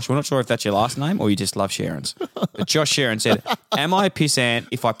 So, Josh, we're not sure if that's your last name or you just love Sharon's. But Josh Sharon said, am I a pissant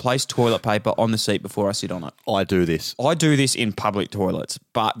if I place toilet paper on the seat before I sit on it? I do this. I do this in public toilets,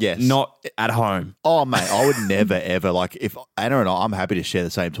 but Yes. not at home. Oh, mate, I would never, ever, like, if Anna and I'm happy to share the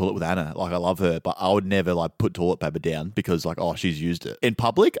same toilet with Anna. Like, I love her, but I would never, like, put toilet paper down because, like, oh, she's used it. In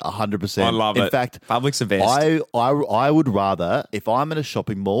public, 100%. I love it. In fact, Public's the best. I would rather, if I'm at a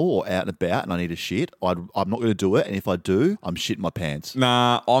shopping mall or out and about and I need a shit, I'm not going to do it. And if I do, I'm shitting my pants.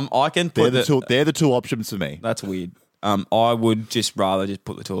 Nah, I can put They're the two options for me. That's weird. I would just rather just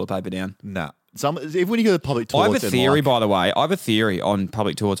put the toilet paper down. Nah. Even when you go to public I toilets, have a theory, by the way. I have a theory on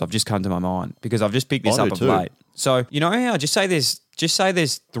public toilets. I've just come to my mind because I've just picked this I up do of too. late. So you know how just say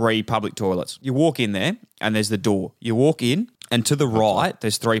there's 3 public toilets. You walk in there and there's the door. You walk in and to the right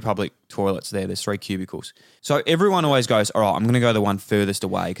there's 3 public toilets there. There's 3 cubicles. So everyone always goes, all right, I'm going to go the one furthest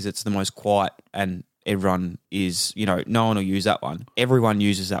away because it's the most quiet and everyone is, no one will use that one. Everyone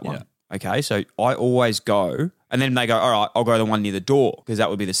uses that one. Okay, so I always go, and then they go, all right, I'll go to the one near the door because that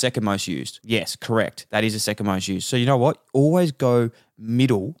would be the second most used. Yes, correct. That is the second most used. So you know what? Always go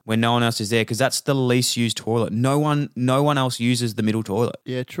middle when no one else is there because that's the least used toilet. No one else uses the middle toilet.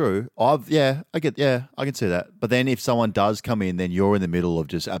 Yeah, true. I can see that. But then if someone does come in, then you're in the middle of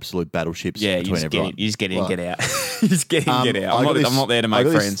just absolute battleships Yeah, between everyone. You just get in and get out. You just get in and get out. I'm not there to I make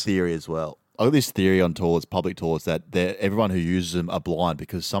got friends. This theory as well. I got this theory on toilets, public toilets, that everyone who uses them are blind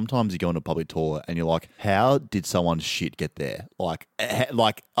because sometimes you go into a public toilet and you're like, how did someone's shit get there?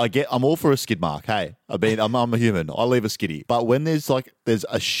 I'm all for a skid mark. Hey, I'm a human. I leave a skiddy. But when there's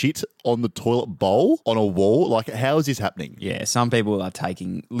a shit on the toilet bowl on a wall, like how is this happening? Yeah, some people are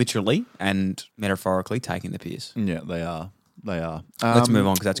taking literally and metaphorically taking the piss. Yeah, they are. They are. Let's move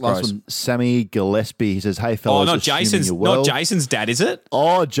on because that's last gross. one, Sammy Gillespie. He says, "Hey fellas, not assuming Jason's. you're well." Not Jason's dad, is it?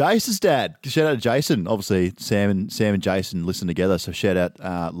 Oh, Jason's dad. Shout out to Jason. Obviously, Sam and Jason listen together. So shout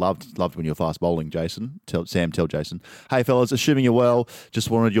out. Loved when you were fast bowling, Jason. Tell Jason. Hey fellas, assuming you're well, just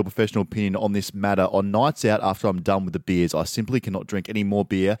wanted your professional opinion on this matter. On nights out after I'm done with the beers, I simply cannot drink any more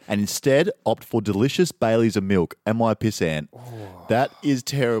beer and instead opt for delicious Baileys of milk. Am I a pissant? Oh. That is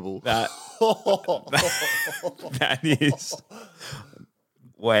terrible. That is.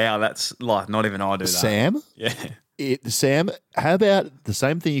 Wow, that's like not even I do that. Sam? Yeah. Sam, how about the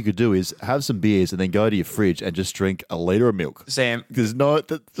same thing you could do is have some beers and then go to your fridge and just drink a litre of milk. Sam. Because just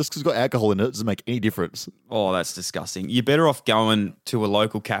because it's got alcohol in it doesn't make any difference. Oh, that's disgusting. You're better off going to a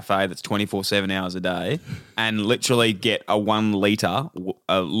local cafe that's 24/7 hours a day and literally get a 1 litre,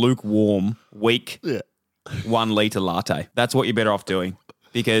 a lukewarm, weak 1 litre latte. That's what you're better off doing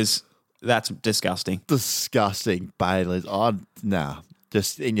because that's disgusting. Disgusting. Baileys. Nah.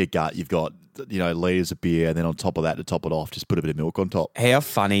 just in your gut, you've got, litres of beer, and then on top of that, to top it off, just put a bit of milk on top. How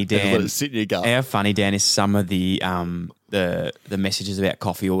funny, And just let Dan. it sit in your gut. How funny, Dan, is some of the messages about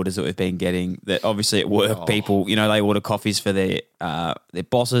coffee orders that we've been getting. That obviously at work, people, they order coffees for their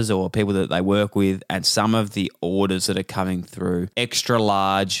bosses or people that they work with, and some of the orders that are coming through: extra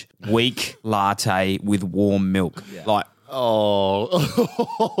large, weak latte with warm milk. Like,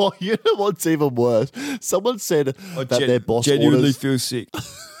 Oh, you know what's even worse? Someone said that their boss orders. feel sick.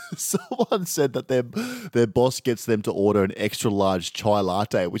 Someone said that their boss gets them to order an extra large chai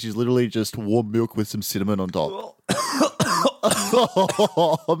latte, which is literally just warm milk with some cinnamon on top.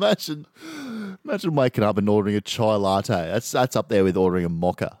 Imagine waking up and ordering a chai latte. That's up there with ordering a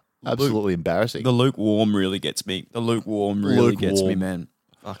mocha. Absolutely embarrassing. The lukewarm really gets me. The lukewarm really gets me, Lukewarm. man.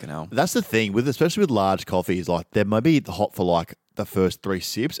 Fucking hell. That's the thing especially with large coffees. Like, they might be hot for like the first 3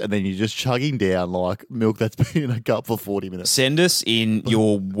 sips, and then you're just chugging down like milk that's been in a cup for 40 minutes. Send us in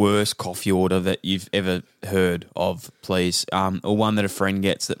your worst coffee order that you've ever heard of, please, or one that a friend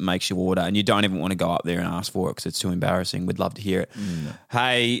gets that makes you order, and you don't even want to go up there and ask for it because it's too embarrassing. We'd love to hear it.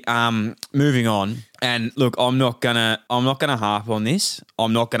 Hey, moving on. And look, I'm not gonna harp on this.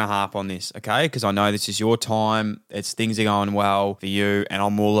 Okay, because I know this is your time. Things are going well for you, and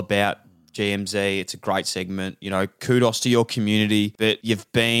I'm all about GMZ. It's a great segment. Kudos to your community. But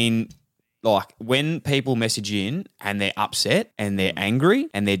you've been like, when people message in and they're upset and they're angry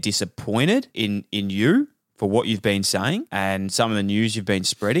and they're disappointed in you for what you've been saying and some of the news you've been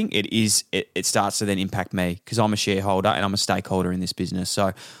spreading, it starts to then impact me because I'm a shareholder and I'm a stakeholder in this business.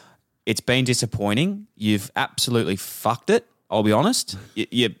 So it's been disappointing. You've absolutely fucked it. I'll be honest.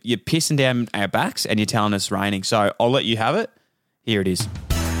 You're pissing down our backs and you're telling us it's raining. So I'll let you have it. Here it is.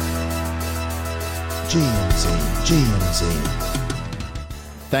 GMZ.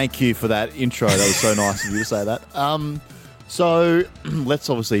 Thank you for that intro. That was so nice of you to say that. So let's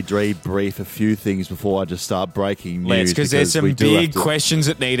obviously debrief a few things before I just start breaking news. Because there's some we do have big to- questions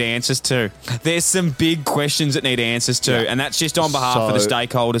that need answers to. And that's just on behalf of the So-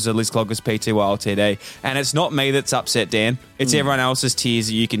 stakeholders of Liz Cloggers P2 Ltd. And it's not me that's upset, Dan. It's everyone else's tears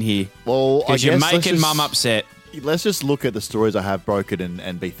that you can hear. Well, I Because you're guess let's making just- mum upset. Let's just look at the stories I have broken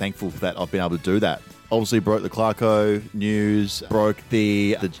and be thankful that I've been able to do that. Obviously broke the Clarko news, broke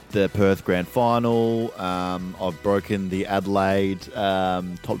the Perth Grand Final. I've broken the Adelaide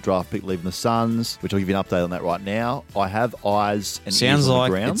top draft pick leaving the Suns, which I'll give you an update on that right now. I have eyes and ears on the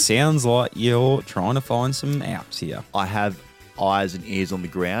ground. It sounds like you're trying to find some outs here. I have eyes and ears on the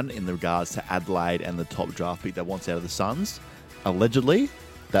ground in regards to Adelaide and the top draft pick that wants out of the Suns. Allegedly,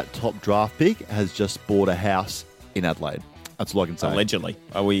 that top draft pick has just bought a house in Adelaide. That's all I can say. Allegedly.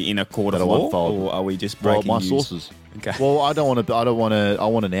 Are we in a court of That I law won't fold. or are we just Well, breaking my news? sources. Okay. Well, I want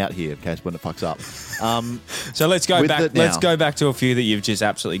an out here in case when it fucks up. So let's go With back. it now. Let's go back to a few that you've just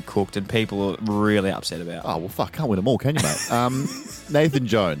absolutely cooked and people are really upset about. Oh well, fuck, can't win them all, can you, mate? Nathan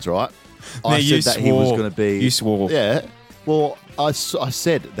Jones, right? Now, I you said that he was swore. going to be. You swore. Yeah. Well, I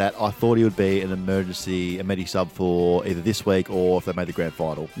said that I thought he would be an emergency sub for either this week or if they made the grand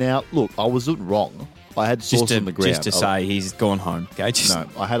final. Now, look, I wasn't wrong. I had sources on the ground. Just to say he's gone home. Okay. No,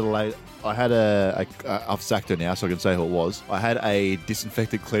 I've sacked her now, so I can say who it was. I had a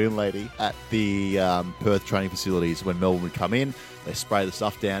disinfectant cleaning lady at the Perth training facilities when Melbourne would come in. They spray the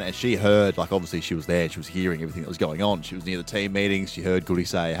stuff down, and she heard, like, obviously she was there. She was hearing everything that was going on. She was near the team meetings. She heard Goody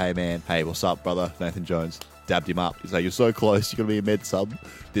say, "Hey, man, hey, what's up, brother?" Nathan Jones dabbed him up. He's like, "You're so close. You're going to be a med sub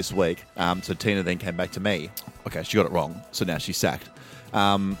this week." So Tina then came back to me. Okay, she got it wrong, so now she's sacked.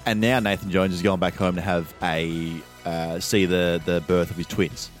 And now Nathan Jones is going back home to have see the birth of his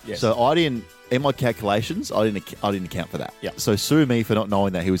twins. Yes. So I didn't, in my calculations, I didn't account for that. Yeah. So sue me for not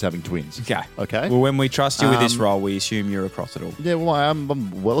knowing that he was having twins. Okay. Okay. Well, when we trust you with this Um, role, we assume you're across it all. Yeah, well,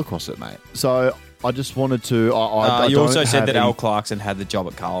 I'm well across it, mate. So I just wanted to. I You don't also said have that any- Al Clarkson had the job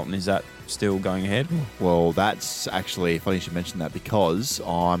at Carlton. Is that still going ahead? Well, that's actually funny you should mention that because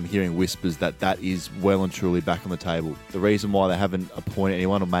I'm hearing whispers that is well and truly back on the table. The reason why they haven't appointed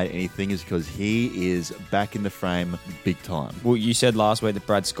anyone or made anything is because he is back in the frame big time. Well, you said last week that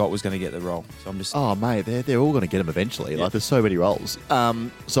Brad Scott was going to get the role. So I'm just... Oh, mate, they're all going to get him eventually. Yeah. Like, there's so many roles.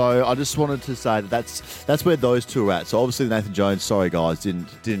 So I just wanted to say that's where those two are at. So obviously Nathan Jones, sorry guys,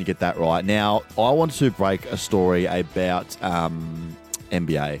 didn't get that right. Now I wanted to break a story about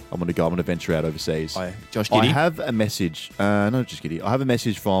NBA. I'm going to venture out overseas. Oh, yeah. Josh I Giddey? have a message. No, just Giddey. I have a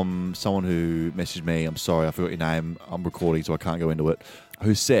message from someone who messaged me. I'm sorry, I forgot your name. I'm recording, so I can't go into it.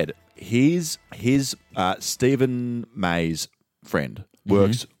 Who said his Stephen May's friend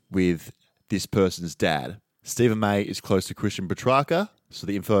works with this person's dad. Stephen May is close to Christian Petrarca. So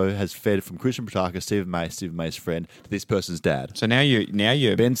the info has fed from Christian Petrarca, Stephen May's friend, to this person's dad. So now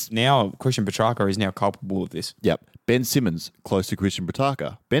Christian Petrarca is now culpable of this. Yep. Ben Simmons, close to Christian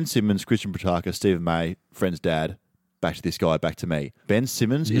Petrarca. Ben Simmons, Christian Petrarca, Stephen May, friend's dad. Back to this guy, back to me. Ben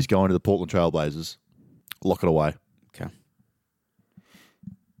Simmons is going to the Portland Trailblazers. Lock it away. Okay.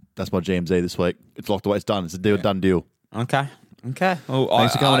 That's my GMZ this week. It's locked away. It's done. It's a done deal. Okay. Well,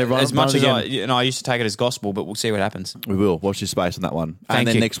 Thanks for coming, everyone. As much as Again. I used to take it as gospel, but we'll see what happens. We will. Watch your space on that one. Thank and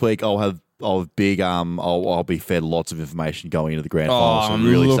then you. next week I'll have big I'll be fed lots of information going into the grand Oh, final. So I'm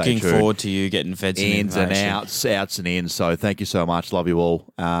really looking stay tuned. forward to you getting fed some Ins and information. outs and ins. So thank you so much. Love you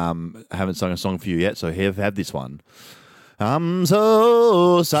all. Haven't sung a song for you yet, so have this one. I'm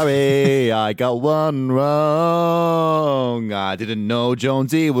so sorry I got one wrong. I didn't know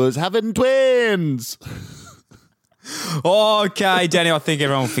Jonesy was having twins. Okay, Danny, I think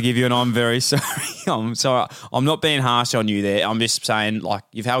everyone will forgive you, and I'm very sorry. I'm sorry. I'm not being harsh on you there. I'm just saying, like,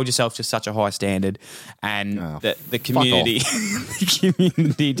 you've held yourself to such a high standard, and the community, the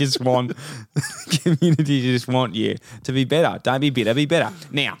community just want you to be better. Don't be bitter, be better.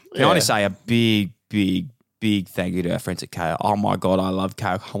 Now, can I just say a big thank you to our friends at KO. Oh my God, I love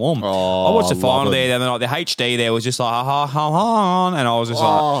KO. Come on. I watched the final there the other night. The HD there was just like, and I was just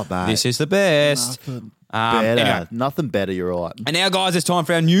like, mate. this is the best. Better. Anyway. Nothing better, you're right. And now, guys, it's time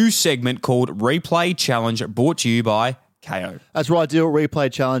for our new segment called Replay Challenge, brought to you by KO. That's right, Deal.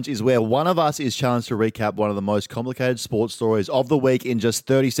 Replay Challenge is where one of us is challenged to recap one of the most complicated sports stories of the week in just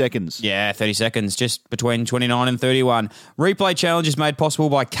 30 seconds. Yeah, 30 seconds, just between 29 and 31. Replay Challenge is made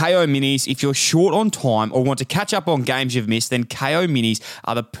possible by KO Minis. If you're short on time or want to catch up on games you've missed, then KO Minis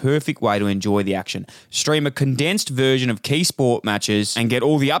are the perfect way to enjoy the action. Stream a condensed version of key sport matches and get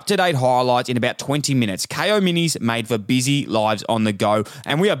all the up-to-date highlights in about 20 minutes. KO Minis made for busy lives on the go.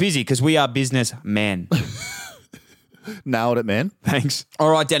 And we are busy because we are businessmen. Nailed it, man. Thanks. All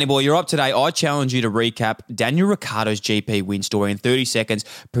right, Danny boy, you're up today. I challenge you to recap Daniel Ricciardo's GP win story in 30 seconds.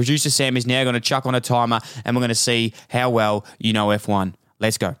 Producer Sam is now going to chuck on a timer, and we're going to see how well you know F1.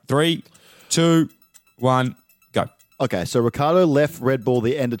 Let's go. 3, 2, 1, go. Okay, so Ricciardo left Red Bull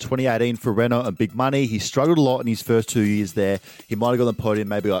the end of 2018 for Renault and big money. He struggled a lot in his first 2 years there. He might have got on the podium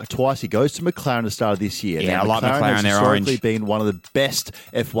maybe like twice. He goes to McLaren at the start of this year. Yeah, now, I like McLaren. has They're historically orange. been one of the best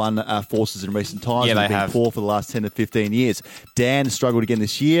F1 forces in recent times. Yeah, They've they been have. poor for the last 10 to 15 years. Dan struggled again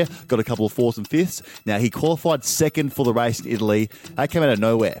this year, got a couple of fourths and fifths. Now, he qualified second for the race in Italy. That came out of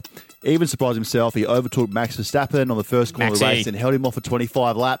nowhere. Even surprised himself, he overtook Max Verstappen on the first corner of the Maxi. race and held him off for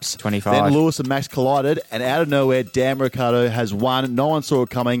 25 laps. 25. Then Lewis and Max collided, and out of nowhere, Dan Ricciardo has won. No one saw it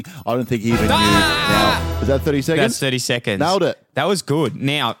coming. I don't think he even knew. Now, was that 30 seconds? That's 30 seconds. Nailed it. That was good.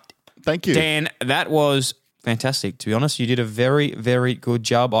 Now, Thank you. Dan, that was fantastic. To be honest, you did a very, very good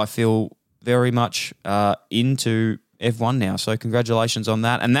job. I feel very much into F1 now, so congratulations on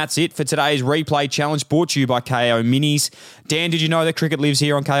that. And that's it for today's Replay Challenge, brought to you by KO Minis. Dan, did you know that cricket lives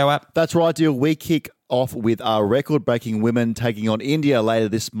here on KO app? That's right, Deal. We kick off with our record-breaking women taking on India later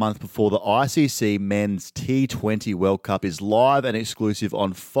this month before the ICC Men's T20 World Cup is live and exclusive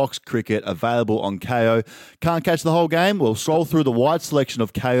on Fox Cricket, available on KO. Can't catch the whole game? Well, scroll through the wide selection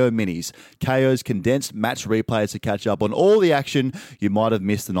of KO Minis, KO's condensed match replays to catch up on all the action you might have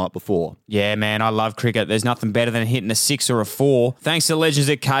missed the night before. Yeah, man, I love cricket. There's nothing better than hitting a 6 or a 4. Thanks to the legends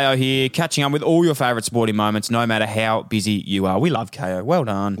at KO here, catching up with all your favourite sporting moments, no matter how busy you are. We love KO. Well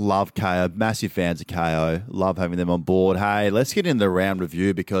done. Love KO. Massive fans of KO. Love having them on board. Hey, let's get into the round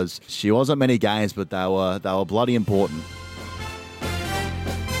review because she wasn't many games, but they were bloody important.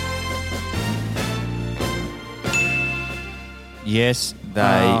 Yes,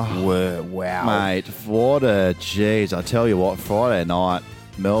 they were. Wow. Mate, what a jeez. I tell you what, Friday night,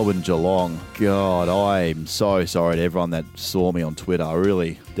 Melbourne Geelong. God, I'm so sorry to everyone that saw me on Twitter.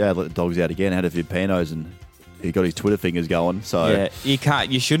 Dad let the dogs out again, had a few Pinos, and he got his Twitter fingers going. So Yeah,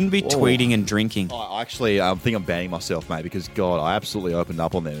 you shouldn't be tweeting and drinking. I think I'm banning myself, mate, because God, I absolutely opened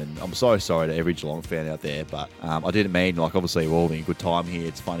up on them, and I'm so sorry to every Geelong fan out there. But I didn't mean, like, obviously we're all having a good time here.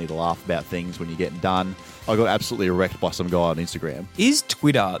 It's funny to laugh about things when you're getting done. I got absolutely wrecked by some guy on Instagram. Is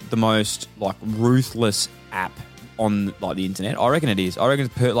Twitter the most ruthless app on the internet? I reckon it is. I reckon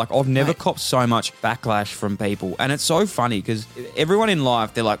it's I've never copped so much backlash from people, and it's so funny because everyone in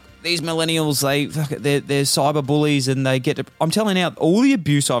life, they're like, these millennials, they're cyber bullies, and they get to... I'm telling you, all the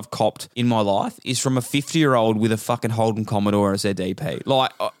abuse I've copped in my life is from a 50-year-old with a fucking Holden Commodore as their DP.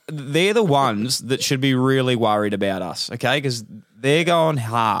 They're the ones that should be really worried about us, okay? Because They're going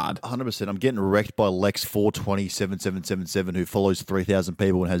hard. 100%. I'm getting wrecked by Lex 4207777 who follows 3,000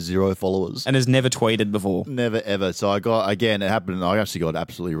 people and has 0 followers. And has never tweeted before. Never, ever. So it happened. I actually got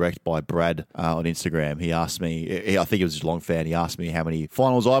absolutely wrecked by Brad on Instagram. He asked me, I think he was a Geelong fan, he asked me how many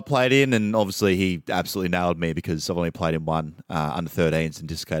finals I played in, and obviously he absolutely nailed me because I've only played in one under 13s and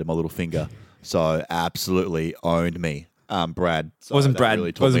dislocated my little finger. So absolutely owned me. Brad. So wasn't that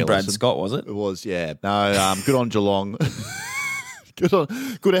really taught me wasn't a Brad lesson. Scott, was it? It was, yeah. No, good on Geelong.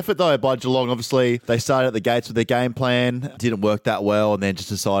 Good effort, though, by Geelong. Obviously, they started at the gates with their game plan. Didn't work that well, and then just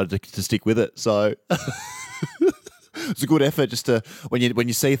decided to stick with it. So it's a good effort just to, when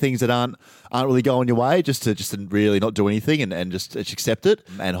you see things that aren't really going your way, just to really not do anything and just accept it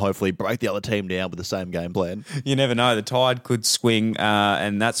and hopefully break the other team down with the same game plan. You never know. The tide could swing,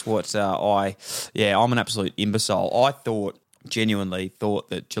 and that's what I'm an absolute imbecile. I genuinely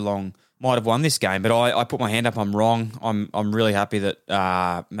thought that Geelong might have won this game, but I put my hand up. I'm wrong. I'm really happy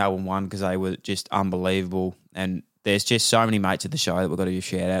that Melbourne won because they were just unbelievable. And there's just so many mates at the show that we've got to give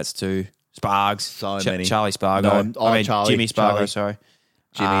shout outs to. Spargs. So many. Charlie Spargo. Jimmy Spargo, sorry.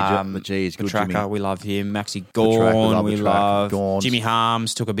 Jimmy, the G is good. Petraka, Jimmy. we love him. Maxi Petraka, Gorn, we Petraka, love. Gorns. Jimmy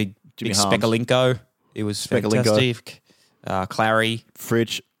Harms took a big Harms. Speckalinko. It was fantastic. Clary.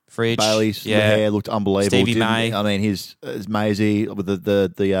 Fridge. Bailey's hair looked unbelievable. Stevie May. I mean, his Maisie with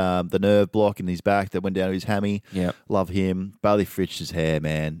the nerve block in his back that went down to his hammy. Yeah, love him. Bailey Fritch's hair,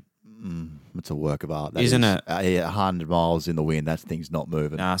 man, it's a work of art, isn't it? 100 miles in the wind, that thing's not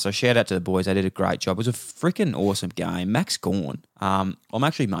moving. So shout out to the boys. They did a great job. It was a freaking awesome game. Max Gorn. I'm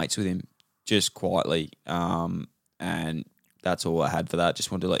actually mates with him, just quietly, and that's all I had for that.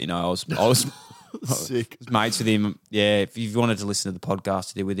 Just wanted to let you know I was. Sick. Mates with him. Yeah, if you wanted to listen to the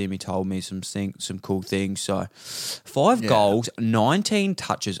podcast I did with him, he told me some cool things. So 5 goals, 19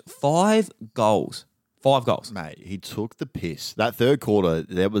 touches, 5 goals. 5 goals. Mate, he took the piss. That third quarter,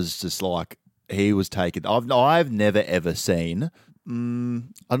 that was just like he was taking. I've never ever seen, I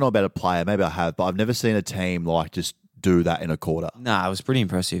don't know about a player, maybe I have, but I've never seen a team like just do that in a quarter. Nah, it was pretty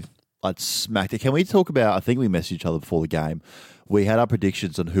impressive. Like smacked it. Can we talk about, I think we messaged each other before the game. We had our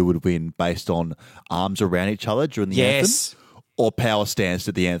predictions on who would win based on arms around each other during the anthem or power stance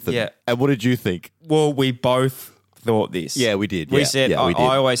at the anthem. Yeah. And what did you think? Well, we both thought this. Yeah, we did. We said, we did.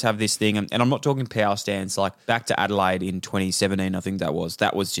 I always have this thing, and I'm not talking power stance, like back to Adelaide in 2017, I think that was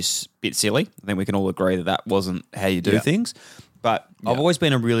just a bit silly. I think we can all agree that wasn't how you do things. But I've always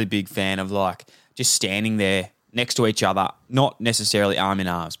been a really big fan of like just standing there next to each other, not necessarily arm in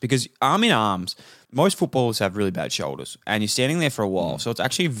arms, because arm in arms, most footballers have really bad shoulders and you're standing there for a while. So it's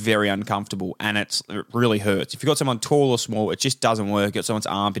actually very uncomfortable and it really hurts. If you've got someone tall or small, it just doesn't work. You've got someone's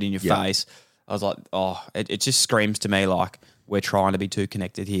armpit in your face. I was like, it just screams to me like we're trying to be too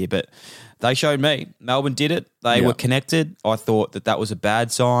connected here. But they showed me. Melbourne did it. They were connected. I thought that was a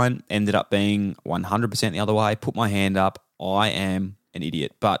bad sign. Ended up being 100% the other way. Put my hand up. I am an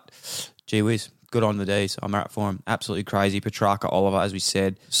idiot. But gee whiz, good on the D's. I'm up for him. Absolutely crazy. Petraka, Oliver, as we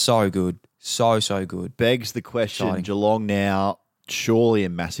said, so good. So good. Begs the question, Exciting. Geelong now surely a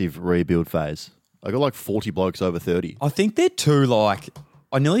massive rebuild phase. I got like 40 blokes over 30. I think they're too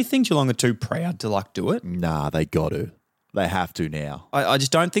I nearly think Geelong are too proud to do it. Nah, they got to. They have to now. I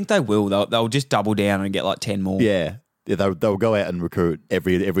just don't think they will. They'll just double down and get like 10 more. Yeah, they'll go out and recruit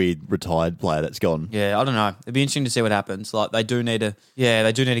every retired player that's gone. Yeah, I don't know. It'd be interesting to see what happens. Like they do need to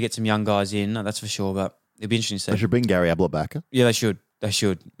get some young guys in. That's for sure. But it'd be interesting to see. They should bring Gary Ablett back. Yeah, they should.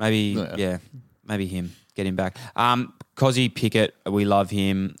 Maybe, maybe him. Get him back. Cozzy Pickett, we love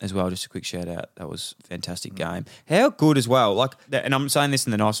him as well. Just a quick shout out. That was a fantastic game. How good as well. And I'm saying this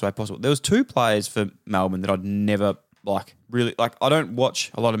in the nicest way possible. There was 2 players for Melbourne that I'd never really. I don't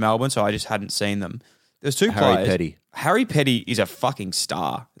watch a lot of Melbourne, so I just hadn't seen them. There's 2 players. Harry Petty. Harry Petty is a fucking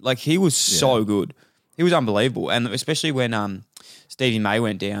star. He was so good. He was unbelievable. And especially when Stevie May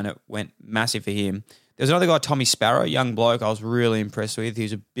went down, it went massive for him. There's another guy, Tommy Sparrow, young bloke I was really impressed with. He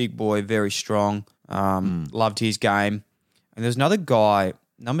was a big boy, very strong. Loved his game. And there's another guy,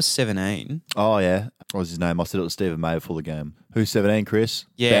 number 17. Oh, yeah. What was his name? I said it was Stephen May before the game. Who's 17, Chris?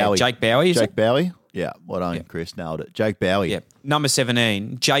 Yeah, Bowie. Jake Bowie, is Jake it? Bowie? Yeah, well done, Chris. Nailed it. Jake Bowie. Yeah, number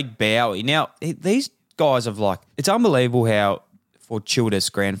 17, Jake Bowie. Now, these guys have it's unbelievable how fortuitous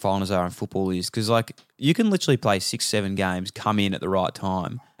grand finals are in football is because you can literally play 6-7 games, come in at the right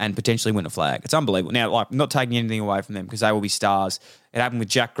time and potentially win a flag. It's unbelievable. Now, I'm not taking anything away from them because they will be stars. It happened with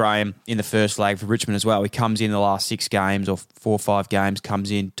Jack Graham in the first flag for Richmond as well. He comes in the last 6 games or 4 or 5 games,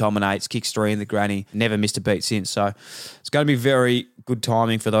 comes in, dominates, kicks 3 in the granny, never missed a beat since. So it's going to be very good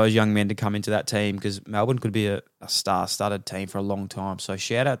timing for those young men to come into that team because Melbourne could be a star-studded team for a long time. So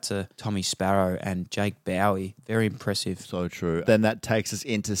shout out to Tommy Sparrow and Jake Bowie. Very impressive. So true. Then that takes us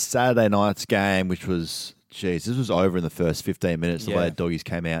into Saturday night's game, which was, this was over in the first 15 minutes. The way the doggies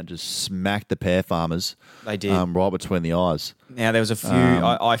came out and just smacked the Pear Farmers. They did. Right between the eyes. Now, there was a few,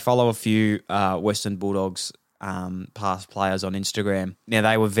 I follow a few Western Bulldogs past players on Instagram. Now,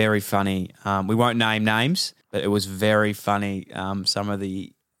 they were very funny. We won't name names, but it was very funny. Some of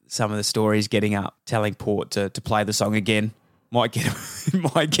the stories getting up, telling Port to play the song again. Might get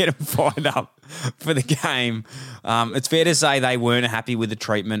them fired up for the game. It's fair to say they weren't happy with the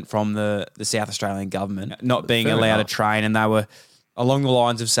treatment from the South Australian government, not being allowed to train, and they were along the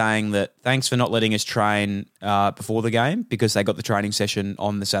lines of saying that thanks for not letting us train before the game because they got the training session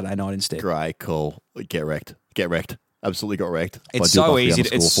on the Saturday night instead. Great call. Get wrecked. Absolutely got wrecked. It's so easy.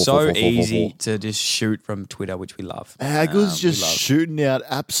 It's so easy to just shoot from Twitter, which we love. Good's just shooting out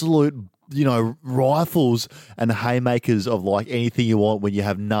absolute, rifles and haymakers of like anything you want when you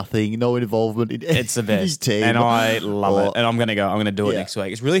have nothing, no involvement in it's the best his team. And I love it. And I'm going to do it next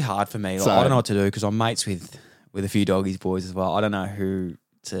week. It's really hard for me. Like, I don't know what to do because I'm mates with a few doggies boys as well. I don't know who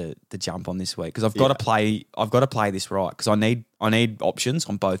to jump on this week because I've got to play this right because I need options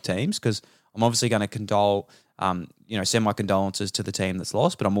on both teams because I'm obviously going to send my condolences to the team that's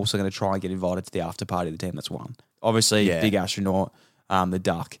lost, but I'm also going to try and get invited to the after party of the team that's won. Obviously, Big Astronaut, the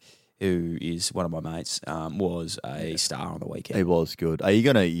Duck, who is one of my mates, was a star on the weekend. He was good. Are you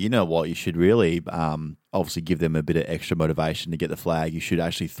going to, you know what, you should really obviously give them a bit of extra motivation to get the flag. You should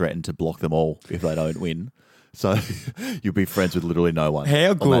actually threaten to block them all if they don't win. So you'll be friends with literally no one.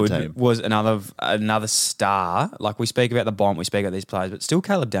 How good was another star? Like we speak about the bomb, we speak about these players, but still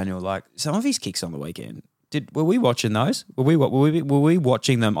Caleb Daniel. Like some of his kicks on the weekend. Were we watching those? Were we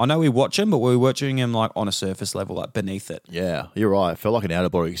watching them? I know we watch them, but were we watching them like on a surface level, like beneath it? Yeah, you're right. It felt like an out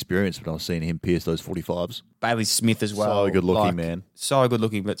of body experience when I was seeing him pierce those 45s. Bailey Smith as well. So good looking, man. So good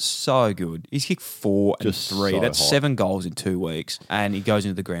looking, but so good. He's kicked 4 and 3. So That's hot. 7 goals in 2 weeks, and he goes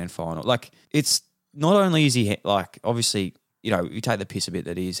into the grand final. Like it's not only is he like obviously you take the piss a bit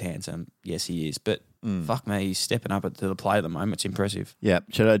that he is handsome. Yes, he is, but. Fuck me, he's stepping up to the plate at the moment. It's impressive. Yeah,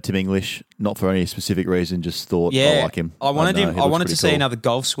 shout out to Tim English. Not for any specific reason, just thought I like him. I wanted to see another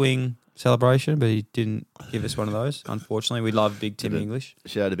golf swing celebration, but he didn't give us one of those. Unfortunately, we love big Tim English.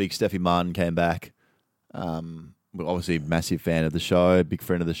 Shout out to big Steffi Martin, came back. Obviously, massive fan of the show, big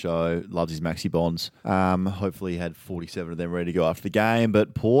friend of the show, loves his maxi bonds. Hopefully, he had 47 of them ready to go after the game.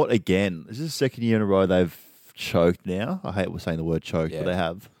 But Port again, this is the second year in a row they've choked. Now I hate saying the word choked, but they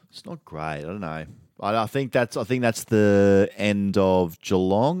have. It's not great. I don't know. I think that's the end of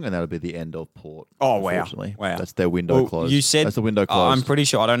Geelong, and that'll be the end of Port. Oh wow! That's their window closed. You said that's the window closed. I'm pretty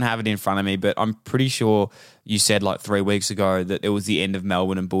sure I don't have it in front of me, but I'm pretty sure you said like 3 weeks ago that it was the end of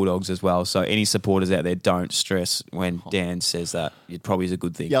Melbourne and Bulldogs as well. So any supporters out there, don't stress when Dan says that. It probably is a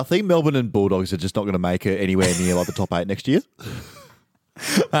good thing. Yeah, I think Melbourne and Bulldogs are just not going to make it anywhere near like the top 8 next year.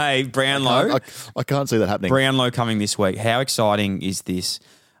 Hey, Brownlow. I can't see that happening. Brownlow coming this week. How exciting is this?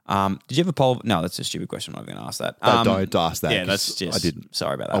 Did you have a poll? No, that's a stupid question. I'm not going to ask that. Don't ask that. Yeah, that's just. I didn't.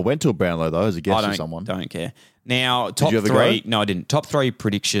 Sorry about that. I went to a Brownlow though as a guest of someone. Don't care. Now, top you ever 3. go? No, I didn't. Top 3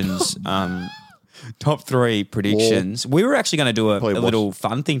 predictions. Top 3 predictions. We were actually going to do a little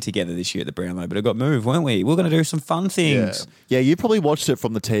fun thing together this year at the Brownlow, but it got moved, weren't we? We're going to do some fun things. Yeah, you probably watched it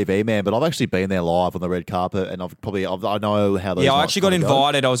from the TV, man, but I've actually been there live on the red carpet, and I know how those. Yeah, I actually got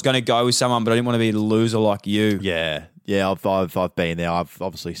invited. I was going to go with someone, but I didn't want to be a loser like you. Yeah, I've been there. I've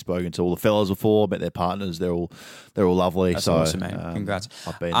obviously spoken to all the fellas before, met their partners. They're all lovely. That's awesome, man. Congrats.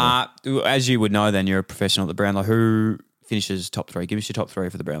 I've been there. As you would know, then you're a professional at the Brownlow. Who finishes top 3? Give us your top 3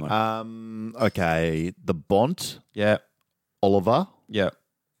 for the Brownlow. Okay, the Bont. Yeah. Oliver. Yeah.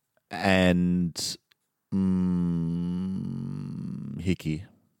 And Hickey.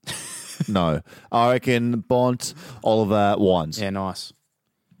 No, I reckon Bont, Oliver, Wines. Yeah, nice.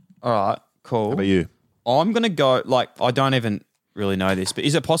 All right, cool. How about you? I'm going to go, I don't even really know this, but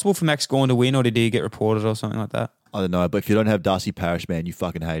is it possible for Max Gawn to win, or did he get reported or something like that? I don't know, but if you don't have Darcy Parish, man, you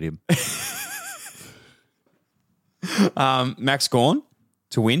fucking hate him. Max Gawn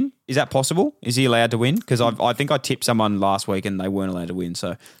to win, is that possible? Is he allowed to win? Because I think I tipped someone last week and they weren't allowed to win.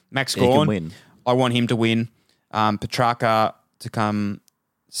 So Max Gawn, he can win. I want him to win. Petrarca to come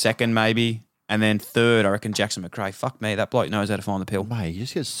second maybe. And then third, I reckon Jackson McRae. Fuck me, that bloke knows how to find the pill. Mate, he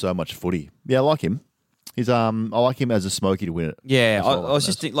just gets so much footy. Yeah, I like him. He's I like him as a smoky to win it. Yeah, I was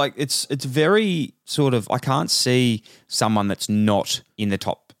just thinking, it's very sort of, I can't see someone that's not in the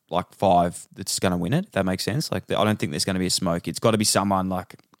top 5 that's going to win it, if that makes sense. I don't think there's going to be a smoke. It's got to be someone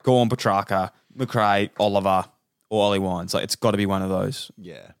like Gawn, Petrarca, McRae, Oliver, or Ollie Wines. Like, it's got to be one of those.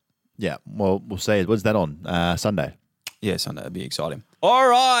 Yeah. Yeah. Well, we'll see. What's that on? Sunday. Yeah, Sunday. It'll be exciting. All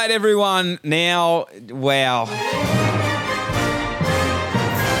right, everyone. Now, wow.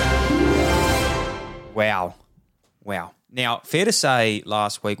 Wow. Now, fair to say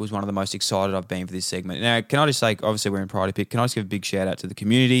last week was one of the most excited I've been for this segment. Now, can I just say, obviously we're in Priority Pick, can I just give a big shout out to the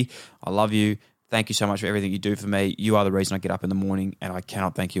community? I love you. Thank you so much for everything you do for me. You are the reason I get up in the morning, and I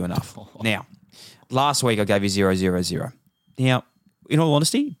cannot thank you enough. Now, last week I gave you 0-0-0. Now, in all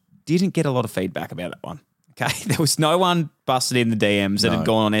honesty, didn't get a lot of feedback about that one. Okay, there was no one busted in the DMs that had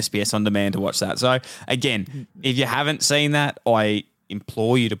gone on SBS On Demand to watch that. So, again, if you haven't seen that, I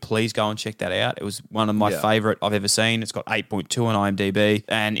implore you to please go and check that out. It was one of my favourite I've ever seen. It's got 8.2 on IMDb.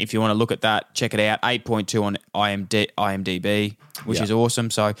 And if you want to look at that, check it out. 8.2 on IMDb, which is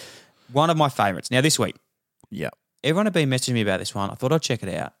awesome. So, one of my favourites. Now, this week, everyone had been messaging me about this one. I thought I'd check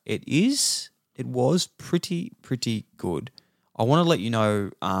it out. It was pretty good. I want to let you know,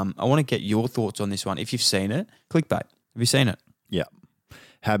 I want to get your thoughts on this one. If you've seen it, Clickbait. Have you seen it? Yeah.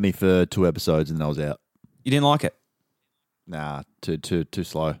 Had me for 2 episodes and then I was out. You didn't like it? Nah, too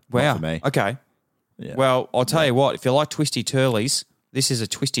slow. Wow. Not for me. Okay. Yeah. Well, I'll tell you what. If you like twisty turlies, this is a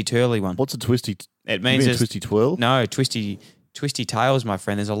twisty turly one. What's a twisty? It means a twisty twirl. No, twisty tails, my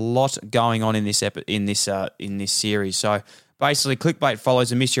friend. There's a lot going on in this series. So basically, Clickbait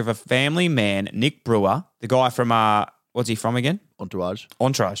follows the mystery of a family man, Nick Brewer, the guy from what's he from again? Entourage.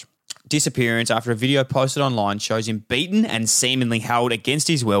 Disappearance after a video posted online shows him beaten and seemingly held against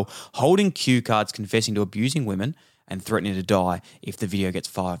his will, holding cue cards, confessing to abusing women and threatening to die if the video gets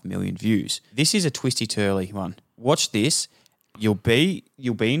 5 million views. This is a twisty turly one. Watch this. You'll be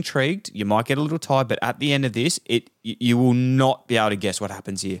intrigued. You might get a little tired, but at the end of this, you will not be able to guess what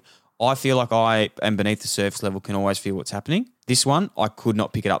happens here. I feel like I am beneath the surface level, can always feel what's happening. This one, I could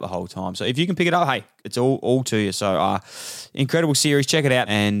not pick it up the whole time. So if you can pick it up, hey, it's all to you. So incredible series. Check it out.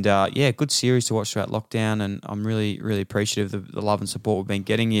 And good series to watch throughout lockdown. And I'm really, really appreciative of the love and support we've been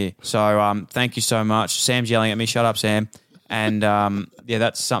getting here. So thank you so much. Sam's yelling at me. Shut up, Sam. And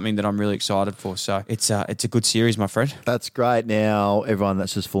that's something that I'm really excited for. So it's a good series, my friend. That's great. Now, everyone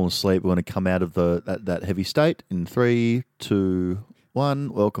that's just fallen asleep, we're going to come out of that heavy state in 3, 2,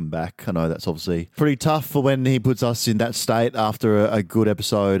 1. Welcome back. I know that's obviously pretty tough for when he puts us in that state after a good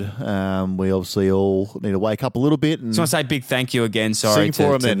episode. We obviously all need to wake up a little bit. And just want to say a big thank you again. Sorry sing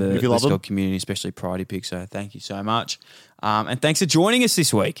for him to then, the if you love Discord them. community, especially Priority Pick. So thank you so much. And thanks for joining us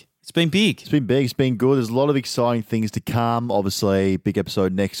this week. It's been big. It's been big. It's been good. There's a lot of exciting things to come. Obviously, big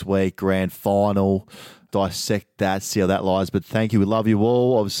episode next week, grand final. Dissect that, see how that lies. But thank you. We love you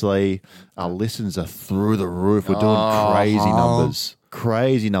all. Obviously, our listens are through the roof. We're doing crazy numbers.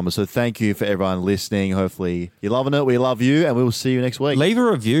 Crazy numbers. So thank you for everyone listening. Hopefully you're loving it. We love you, and we will see you next week. Leave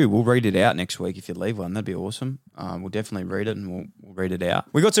a review. We'll read it out next week if you leave one. That'd be awesome. We'll definitely read it, and we'll read it out.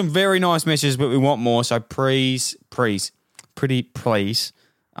 We got some very nice messages, but we want more. So please,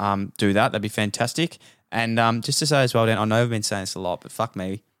 do that. That'd be fantastic. And just to say as well, Dan, I know I've been saying this a lot, but fuck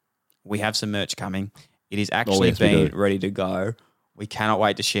me. We have some merch coming. It is actually been ready to go. We cannot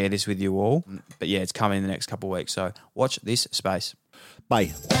wait to share this with you all. But yeah, it's coming in the next couple of weeks. So watch this space. Bye.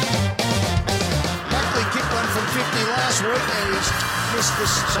 Buckley kicked one from 50 last week and he's missed the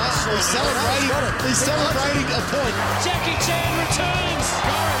shot. He's celebrating a point. Jackie Chan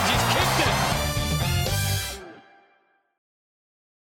returns.